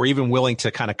that were even willing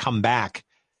to kind of come back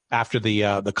after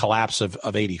the collapse of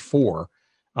 84.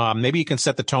 Maybe you can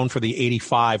set the tone for the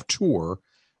 85 tour.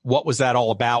 What was that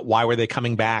all about? Why were they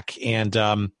coming back? And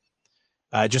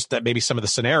just that maybe some of the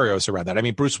scenarios around that. I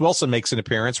mean, Bruce Wilson makes an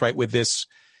appearance, right, with this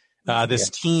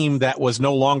team that was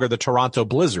no longer the Toronto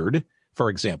Blizzard, for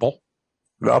example.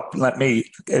 Rob, let me,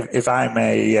 if I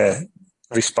may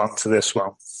respond to this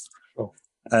one.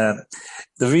 The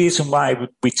reason why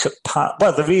we took part,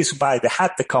 the reason why they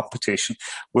had the competition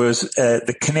was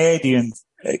the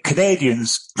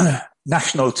Canadians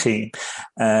national team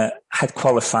had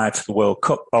qualified for the World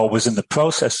Cup, or was in the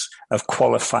process of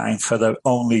qualifying for their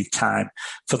only time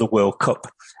for the World Cup.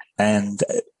 And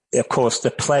of course,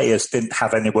 the players didn't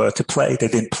have anywhere to play. They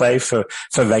didn't play for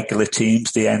regular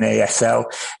teams. The NASL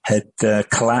had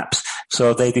collapsed.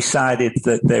 So they decided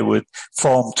that they would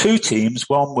form two teams.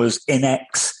 One was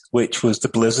INEX, which was the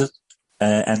Blizzard,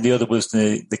 and the other was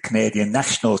the Canadian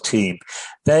national team.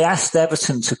 They asked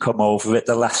Everton to come over at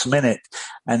the last minute.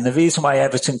 And the reason why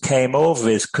Everton came over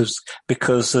is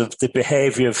because of the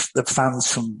behaviour of the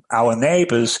fans from our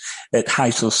neighbours at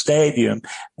Heysel Stadium,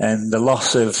 and the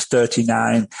loss of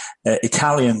 39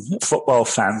 Italian football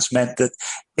fans meant that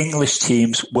English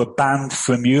teams were banned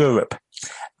from Europe.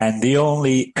 And the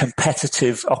only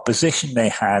competitive opposition they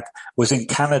had was in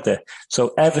Canada.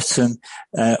 So Everton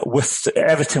were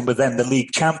then the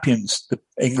league champions, the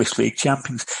English league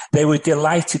champions. They were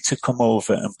delighted to come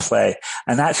over and play.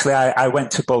 And actually, I went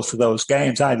to both of those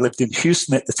games. I lived in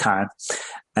Houston at the time,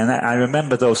 and I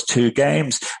remember those two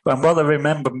games. And what I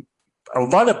remember a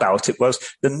lot about it was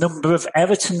the number of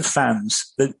Everton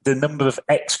fans, the number of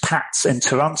expats in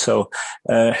Toronto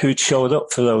who'd showed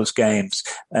up for those games.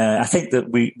 I think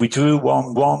that we drew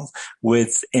 1-1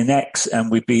 with INEX, and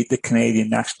we beat the Canadian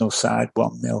national side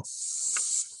 1-0.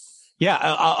 Yeah,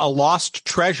 a lost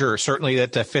treasure, certainly,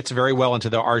 that fits very well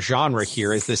into our genre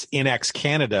here, is this INEX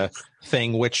Canada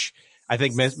thing, which I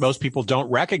think most people don't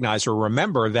recognize or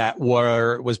remember, that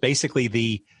was basically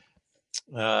the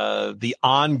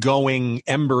ongoing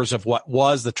embers of what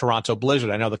was the Toronto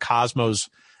Blizzard. I know the Cosmos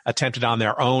attempted on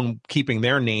their own, keeping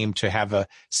their name, to have a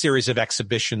series of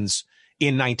exhibitions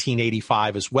in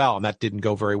 1985 as well, and that didn't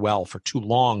go very well for too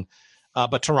long.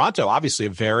 But Toronto, obviously a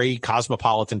very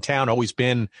cosmopolitan town, always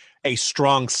been a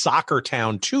strong soccer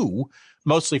town too,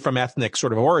 mostly from ethnic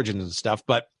sort of origins and stuff.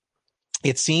 But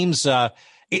it seems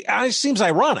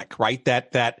ironic, right,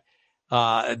 that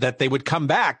they would come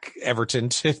back, Everton,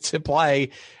 to play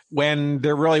when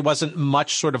there really wasn't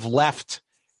much sort of left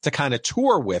to kind of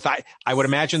tour with. I would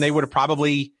imagine they would have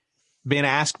probably been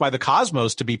asked by the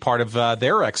Cosmos to be part of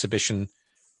their exhibition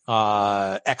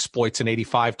exploits in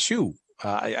 85 too.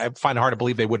 I find it hard to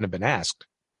believe they wouldn't have been asked.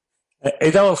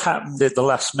 It all happened at the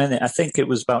last minute. I think it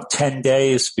was about 10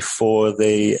 days before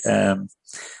they didn't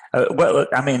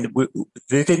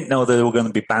know they were going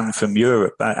to be banned from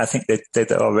Europe. I think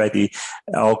they'd already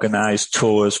organised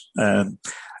tours,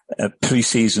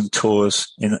 pre-season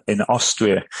tours in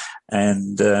Austria.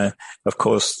 And, of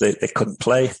course, they couldn't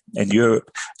play in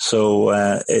Europe. So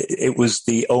it was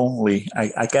the only,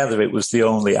 I gather it was the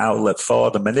only outlet for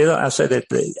them. And I said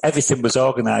everything was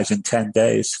organised in 10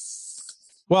 days.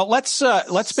 Well, let's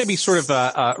maybe sort of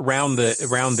round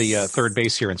the third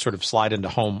base here and sort of slide into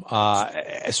home,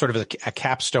 sort of a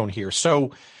capstone here.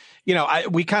 So,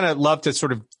 we kind of love to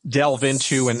sort of delve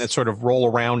into and sort of roll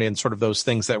around in sort of those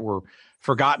things that were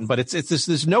forgotten. But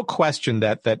there's no question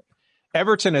that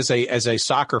Everton as a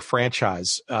soccer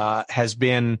franchise has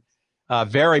been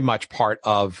very much part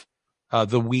of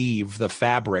the weave, the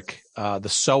fabric, the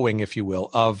sewing, if you will,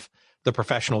 of the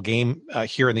professional game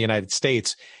here in the United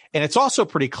States. And it's also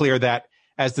pretty clear that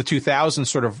as the 2000s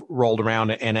sort of rolled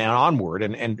around and onward,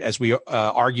 and as we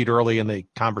argued early in the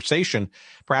conversation,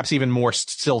 perhaps even more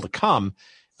still to come,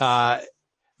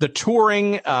 the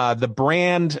touring, the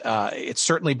brand, it's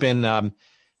certainly been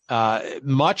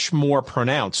much more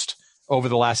pronounced over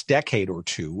the last decade or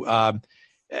two.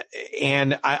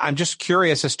 And I'm just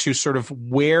curious as to sort of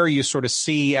where you sort of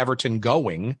see Everton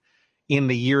going in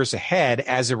the years ahead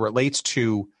as it relates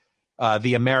to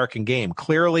the American game.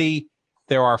 Clearly,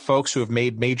 there are folks who have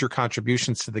made major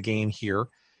contributions to the game here.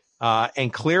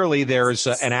 And clearly there's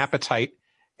an appetite,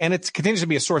 and it continues to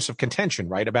be a source of contention,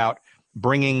 right, about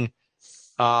bringing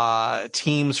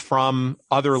teams from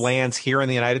other lands here in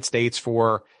the United States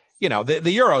for,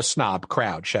 the Euro snob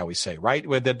crowd, shall we say, right?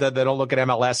 They don't look at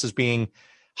MLS as being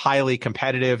highly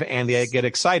competitive, and they get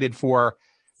excited for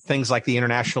things like the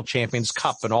International Champions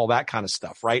Cup and all that kind of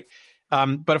stuff, right?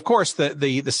 But of course,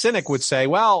 the cynic would say,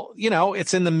 well,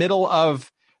 it's in the middle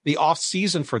of the off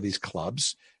season for these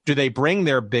clubs. Do they bring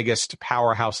their biggest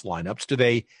powerhouse lineups? Do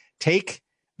they take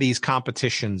these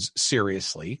competitions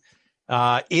seriously?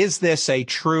 Is this a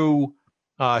true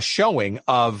showing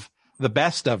of the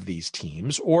best of these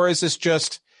teams, or is this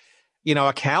just,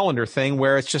 a calendar thing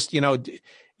where it's just,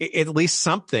 at least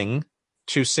something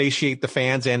to satiate the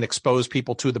fans and expose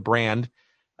people to the brand,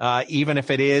 even if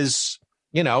it is,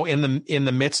 in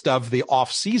the midst of the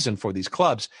off season for these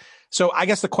clubs. So I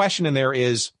guess the question in there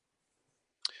is,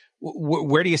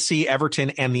 where do you see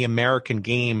Everton and the American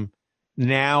game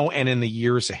now and in the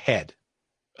years ahead?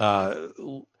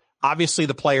 Obviously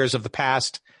the players of the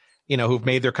past, who've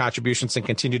made their contributions and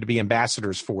continue to be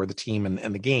ambassadors for the team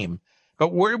and the game. But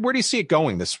where do you see it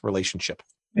going, this relationship?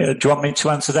 Do you want me to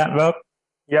answer that, Rob?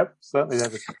 Yep, certainly,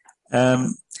 David.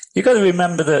 You've got to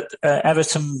remember that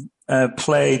Everton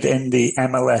played in the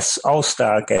MLS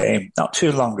All-Star game not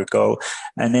too long ago.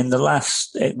 And in the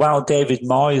while David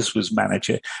Moyes was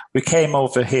manager, we came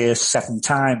over here 7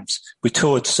 times. We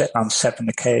toured on 7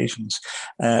 occasions.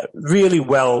 Really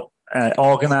well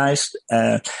organized,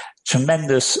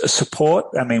 tremendous support.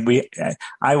 I mean,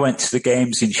 I went to the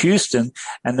games in Houston,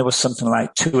 and there was something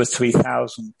like 2,000 or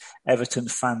 3,000 Everton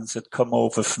fans had come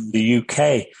over from the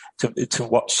UK to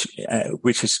watch,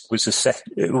 which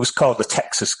it was called the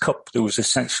Texas Cup. There was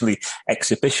essentially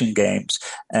exhibition games,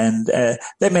 and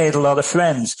they made a lot of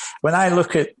friends. When I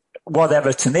look at what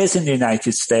Everton is in the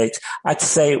United States, I'd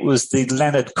say it was the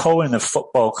Leonard Cohen of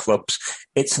football clubs.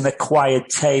 It's an acquired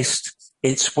taste.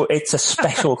 It's a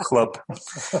special club.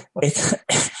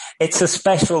 It's a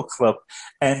special club,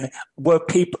 and where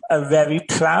people are very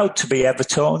proud to be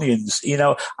Evertonians.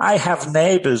 I have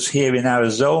neighbours here in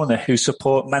Arizona who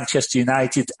support Manchester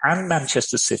United and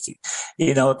Manchester City.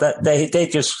 That they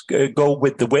just go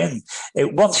with the wind.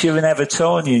 Once you're an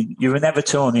Evertonian, you're an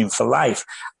Evertonian for life.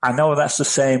 I know that's the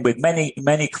same with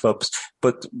many clubs,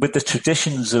 but with the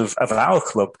traditions of our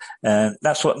club,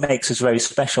 that's what makes us very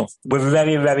special. We're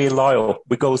very, very loyal.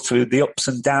 We go through the ups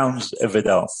and downs of it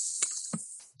all.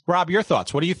 Rob, your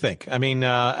thoughts. What do you think? I mean,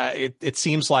 it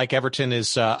seems like Everton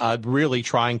is really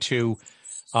trying to,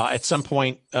 at some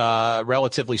point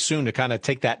relatively soon, to kind of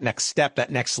take that next step, that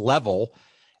next level,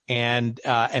 and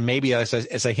maybe,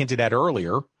 as I hinted at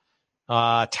earlier,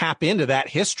 tap into that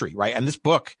history, right? And this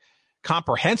book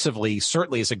comprehensively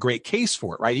certainly is a great case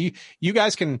for it, right? You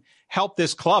guys can help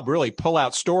this club really pull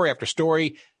out story after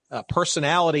story,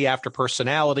 personality after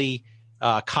personality,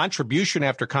 contribution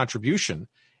after contribution,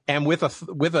 and with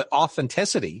a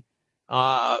authenticity,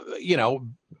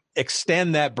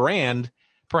 extend that brand,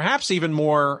 perhaps even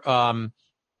more,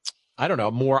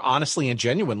 more honestly and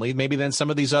genuinely, maybe than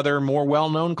some of these other more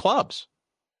well-known clubs.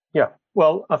 Yeah.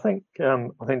 Well, I think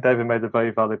David made a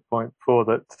very valid point before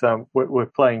that we're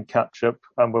playing catch up,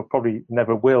 and we'll probably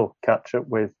never will catch up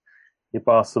with your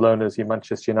Barcelonas, your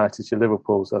Manchester United, your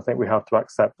Liverpools. I think we have to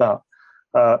accept that.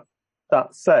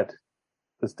 That said,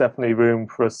 there's definitely room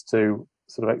for us to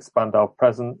sort of expand our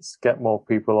presence, get more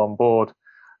people on board,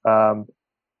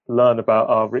 learn about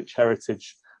our rich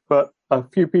heritage. But a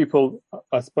few people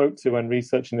I spoke to when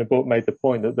researching the book made the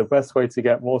point that the best way to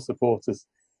get more supporters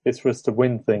is for us to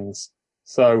win things.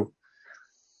 So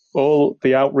all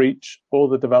the outreach, all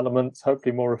the developments,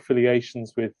 hopefully more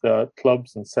affiliations with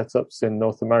clubs and setups in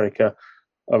North America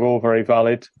are all very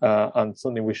valid and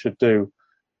something we should do.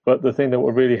 But the thing that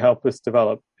will really help us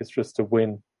develop is just to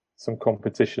win some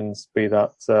competitions, be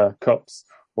that cups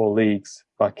or leagues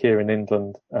back here in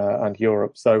England and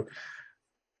Europe. So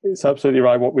it's absolutely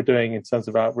right what we're doing in terms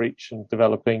of outreach and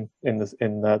developing in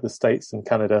the States and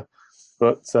Canada.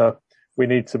 But we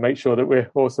need to make sure that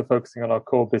we're also focusing on our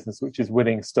core business, which is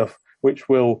winning stuff, which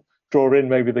will draw in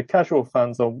maybe the casual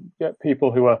fans or get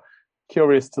people who are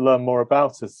curious to learn more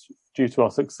about us due to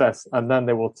our success, and then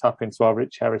they will tap into our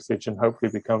rich heritage and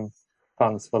hopefully become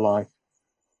fans for life.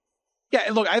 Yeah,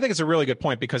 look, I think it's a really good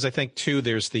point, because I think too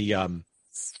there's the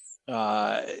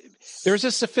there's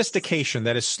a sophistication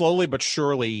that is slowly but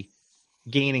surely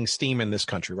gaining steam in this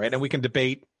country, right? And we can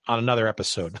debate on another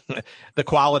episode the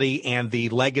quality and the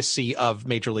legacy of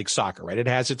Major League Soccer, right? It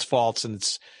has its faults and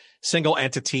its single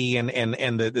entity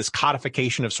and this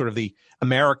codification of sort of the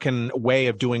American way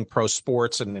of doing pro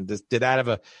sports, and did that have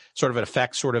a sort of an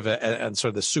effect, sort of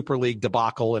the Super League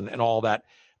debacle and all that.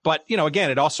 But,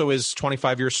 again, it also is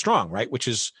 25 years strong, right? Which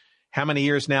is how many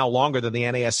years now longer than the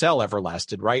NASL ever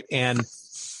lasted, right? And,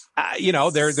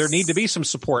 there need to be some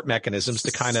support mechanisms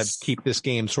to kind of keep this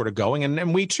game sort of going.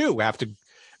 And we, too, have to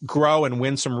grow and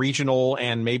win some regional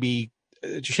and maybe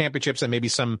championships and maybe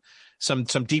some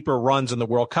deeper runs in the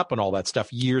World Cup and all that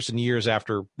stuff years and years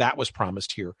after that was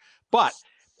promised here. But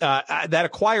that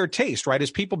acquired taste, right,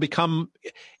 as people become,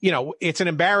 it's an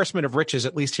embarrassment of riches,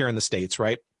 at least here in the States,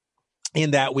 right?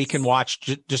 In that we can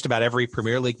watch just about every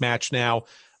Premier League match now,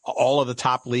 all of the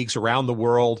top leagues around the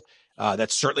world.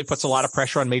 That certainly puts a lot of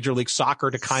pressure on Major League Soccer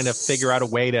to kind of figure out a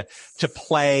way to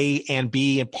play and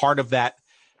be a part of that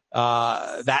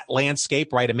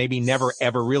landscape, right? And maybe never,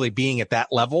 ever really being at that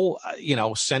level,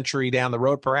 century down the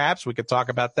road, perhaps we could talk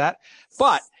about that.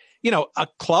 But, a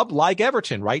club like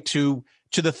Everton, right? To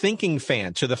the thinking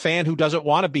fan, to the fan who doesn't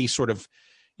want to be sort of,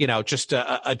 just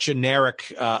a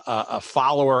generic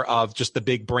follower of just the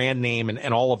big brand name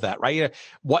and all of that, right?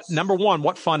 Number one,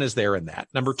 what fun is there in that?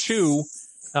 Number two,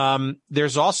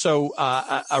 there's also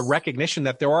a recognition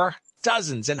that there are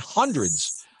dozens and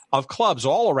hundreds of clubs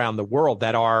all around the world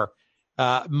that are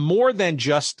more than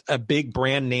just a big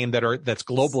brand name that's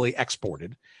globally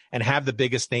exported and have the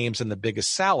biggest names and the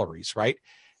biggest salaries, right?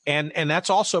 And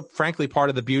that's also, frankly, part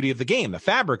of the beauty of the game, the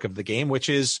fabric of the game, which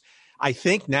is, I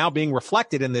think, now being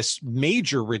reflected in this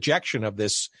major rejection of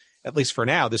this, at least for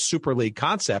now, this Super League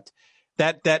concept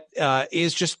that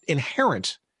is just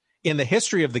inherent in the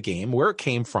history of the game, where it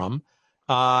came from,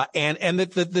 and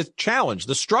the challenge,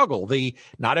 the struggle,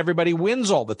 not everybody wins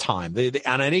all the time.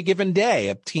 On any given day,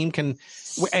 a team can,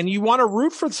 and you want to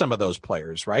root for some of those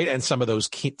players, right? And some of those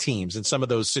teams and some of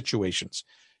those situations.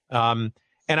 And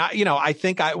I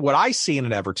think what I see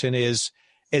in Everton is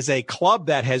a club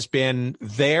that has been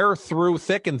there through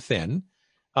thick and thin,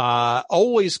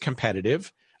 always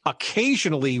competitive,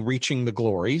 occasionally reaching the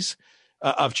glories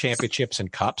of championships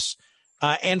and cups.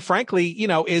 And frankly,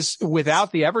 is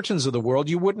without the Evertons of the world,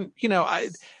 you wouldn't,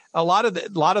 a lot of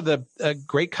the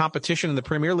great competition in the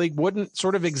Premier League wouldn't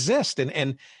sort of exist.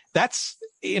 And that's,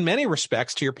 in many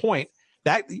respects, to your point,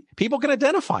 that people can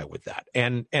identify with that.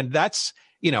 And that's,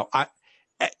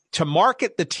 to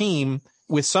market the team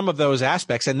with some of those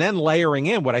aspects, and then layering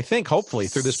in what I think, hopefully,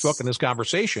 through this book and this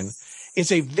conversation, is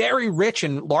a very rich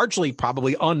and largely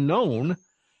probably unknown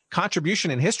contribution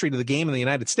in history to the game in the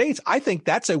United States. I think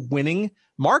that's a winning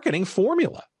marketing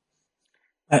formula.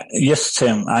 Yes,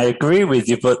 Tim, I agree with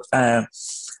you, but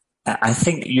I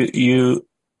think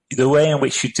the way in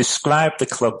which you described the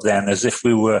club then as if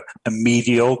we were a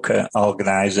mediocre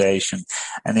organisation,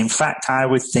 and in fact, I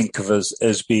would think of us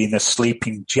as being a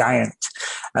sleeping giant.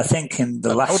 I think in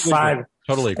the last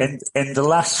in the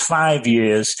last 5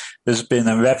 years, there's been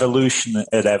a revolution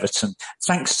at Everton,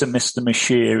 thanks to Mr.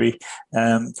 Moshiri.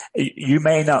 You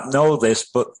may not know this,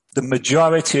 but the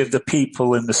majority of the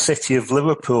people in the city of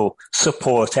Liverpool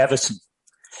support Everton.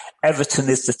 Everton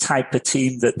is the type of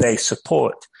team that they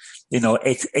support.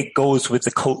 It goes with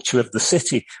the culture of the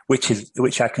city,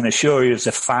 which I can assure you is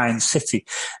a fine city.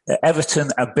 Everton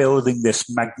are building this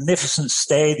magnificent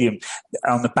stadium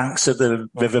on the banks of the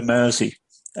River Mersey.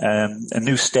 A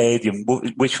new stadium,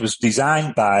 which was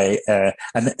designed by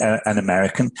an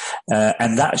American,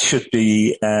 and that should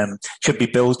be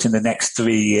built in the next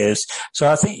 3 years. So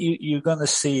I think you're going to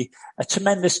see a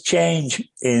tremendous change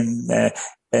in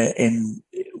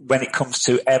when it comes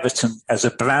to Everton as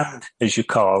a brand, as you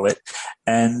call it.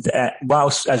 And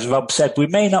whilst, as Rob said, we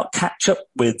may not catch up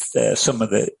with some of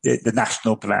the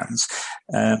national brands,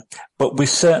 but we're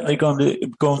certainly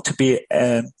going to be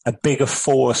a bigger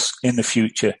force in the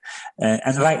future,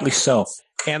 and rightly so.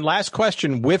 And last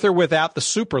question, with or without the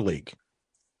Super League,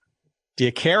 do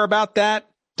you care about that?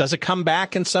 Does it come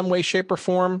back in some way, shape, or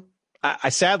form? I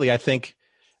sadly think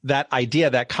that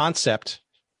idea, that concept,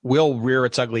 will rear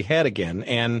its ugly head again.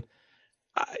 And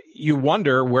you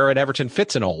wonder where at Everton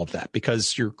fits in all of that,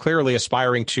 because you're clearly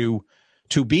aspiring to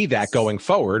be that going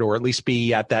forward, or at least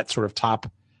be at that sort of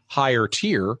top higher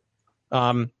tier.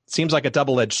 Seems like a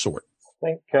double-edged sword. I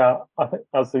think,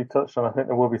 as we touched on, I think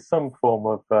there will be some form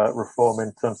of reform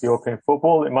in terms of European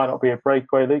football. It might not be a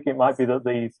breakaway league. It might be that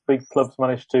these big clubs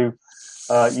manage to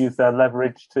use their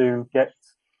leverage to get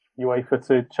UEFA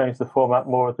to change the format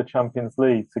more of the Champions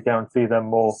League to guarantee them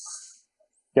more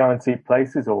guaranteed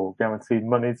places or guaranteed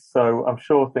monies. So I'm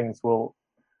sure things will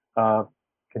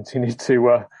continue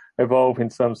to evolve in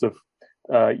terms of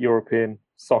European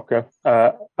soccer.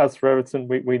 As for Everton,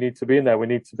 we need to be in there. We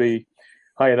need to be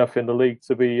high enough in the league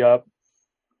to be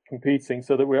competing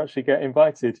so that we actually get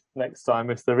invited next time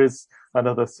if there is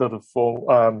another sort of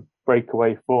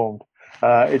breakaway formed.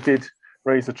 It did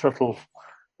raise a truffle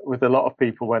with a lot of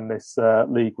people when this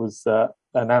league was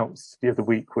announced the other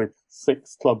week, with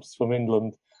 6 clubs from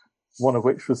England, one of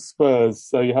which was Spurs.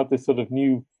 So you have this sort of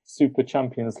new Super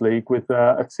Champions League with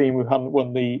a team who hadn't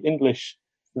won the English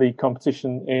league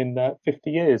competition in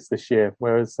 50 years this year,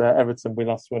 whereas Everton, we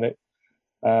last won it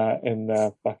back in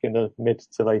the mid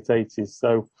to late 80s.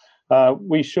 So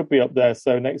we should be up there.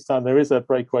 So next time there is a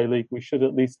breakaway league, we should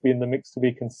at least be in the mix to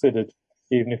be considered,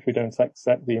 even if we don't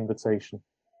accept the invitation.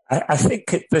 I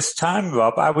think at this time,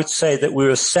 Rob, I would say that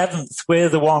we're 7th. We're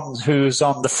the ones who's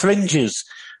on the fringes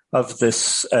of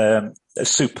this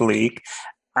Super League.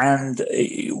 And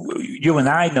you and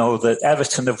I know that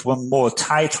Everton have won more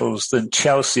titles than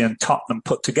Chelsea and Tottenham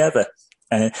put together,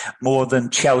 more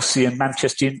than Chelsea and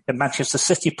Manchester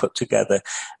City put together.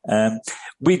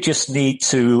 We just need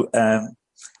to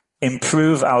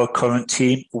improve our current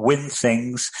team, win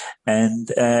things, and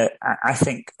I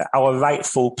think our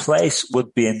rightful place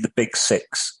would be in the Big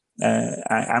Six.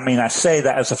 I say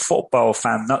that as a football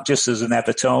fan, not just as an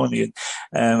Evertonian.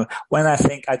 When I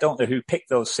don't know who picked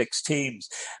those 6 teams,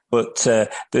 but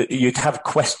you'd have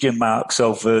question marks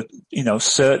over,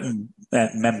 certain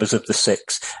members of the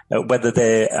 6, whether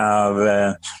they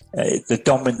are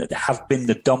have been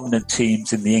the dominant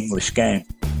teams in the English game.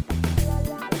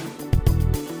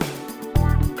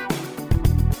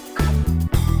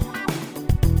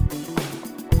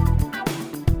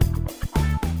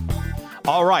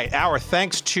 All right. Our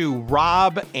thanks to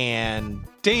Rob and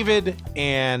David.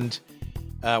 And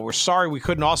we're sorry we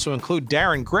couldn't also include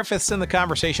Darren Griffiths in the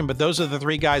conversation, but those are the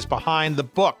 3 guys behind the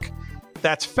book.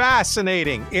 That's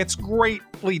fascinating. It's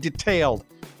greatly detailed.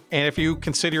 And if you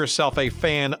consider yourself a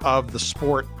fan of the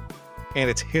sport and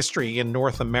its history in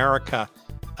North America,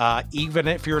 even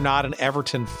if you're not an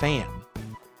Everton fan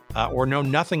or know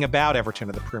nothing about Everton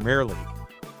or the Premier League,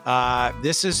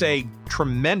 this is a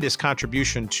tremendous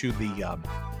contribution to the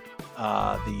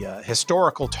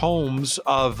historical tomes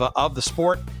of the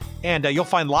sport. And you'll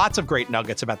find lots of great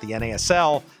nuggets about the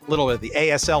NASL. A little bit of the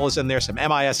ASL is in there, some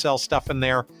MISL stuff in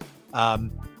there.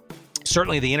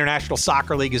 Certainly the International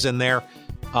Soccer League is in there.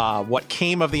 What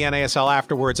came of the NASL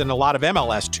afterwards, and a lot of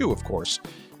MLS too, of course.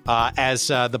 As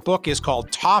the book is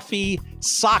called Toffee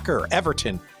Soccer,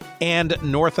 Everton and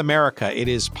North America. It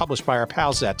is published by our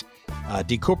pals at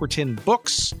De Coubertin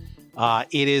Books.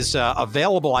 It is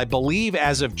available, I believe,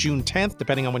 as of June 10th,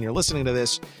 depending on when you're listening to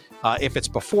this. If it's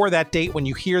before that date, when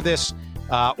you hear this,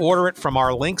 order it from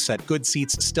our links at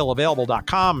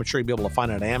goodseatsstillavailable.com. I'm sure you'll be able to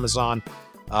find it at Amazon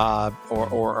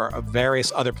or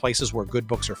various other places where good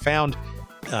books are found.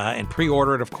 And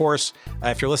pre-order it, of course.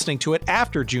 If you're listening to it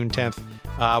after June 10th,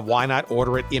 why not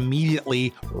order it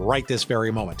immediately right this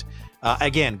very moment?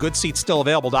 Again,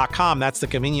 goodseatsstillavailable.com. That's the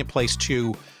convenient place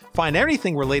to find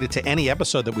anything related to any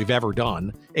episode that we've ever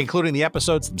done, including the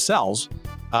episodes themselves.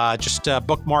 Just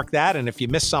bookmark that, and if you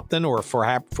missed something or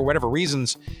for whatever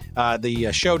reasons the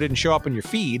show didn't show up in your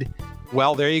feed,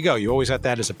 well, there you go. You always have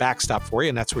that as a backstop for you,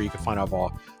 and that's where you can find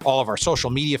all of our social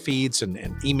media feeds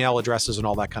and email addresses and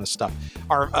all that kind of stuff.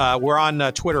 We're on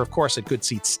Twitter, of course, at Good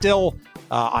Seats Still,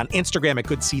 on Instagram at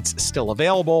Good Seats Still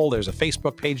Available. There's a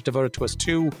Facebook page devoted to us,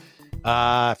 too.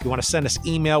 If you want to send us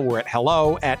email, we're at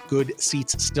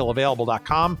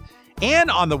hello@goodseatsstillavailable.com. And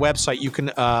on the website, you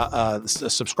can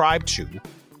subscribe to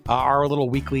our little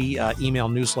weekly email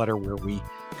newsletter where we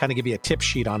kind of give you a tip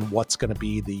sheet on what's going to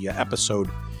be the episode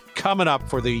coming up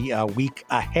for the week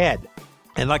ahead.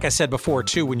 And like I said before,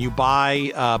 too, when you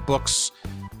buy books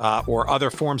or other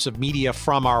forms of media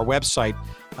from our website,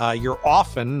 you're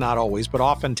often, not always, but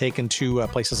often taken to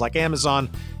places like Amazon,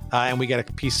 and we get a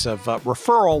piece of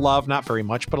referral love, not very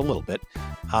much, but a little bit.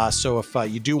 So if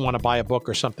you do want to buy a book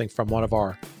or something from one of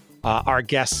our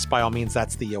guests, by all means,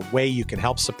 that's the way you can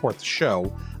help support the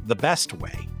show, the best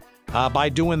way, by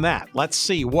doing that. Let's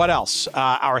see, what else?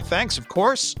 Our thanks, of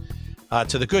course,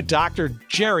 to the good Dr.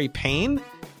 Jerry Payne.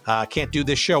 Can't do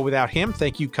this show without him.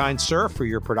 Thank you, kind sir, for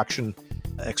your production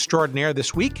extraordinaire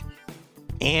this week.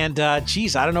 And,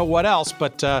 geez, I don't know what else,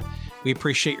 but we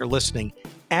appreciate your listening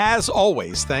as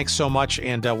always, thanks so much,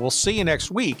 and we'll see you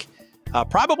next week.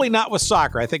 Probably not with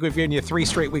soccer. I think we've given you 3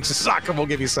 straight weeks of soccer. We'll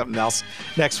give you something else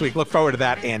next week. Look forward to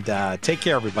that, and take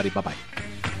care, everybody. Bye-bye.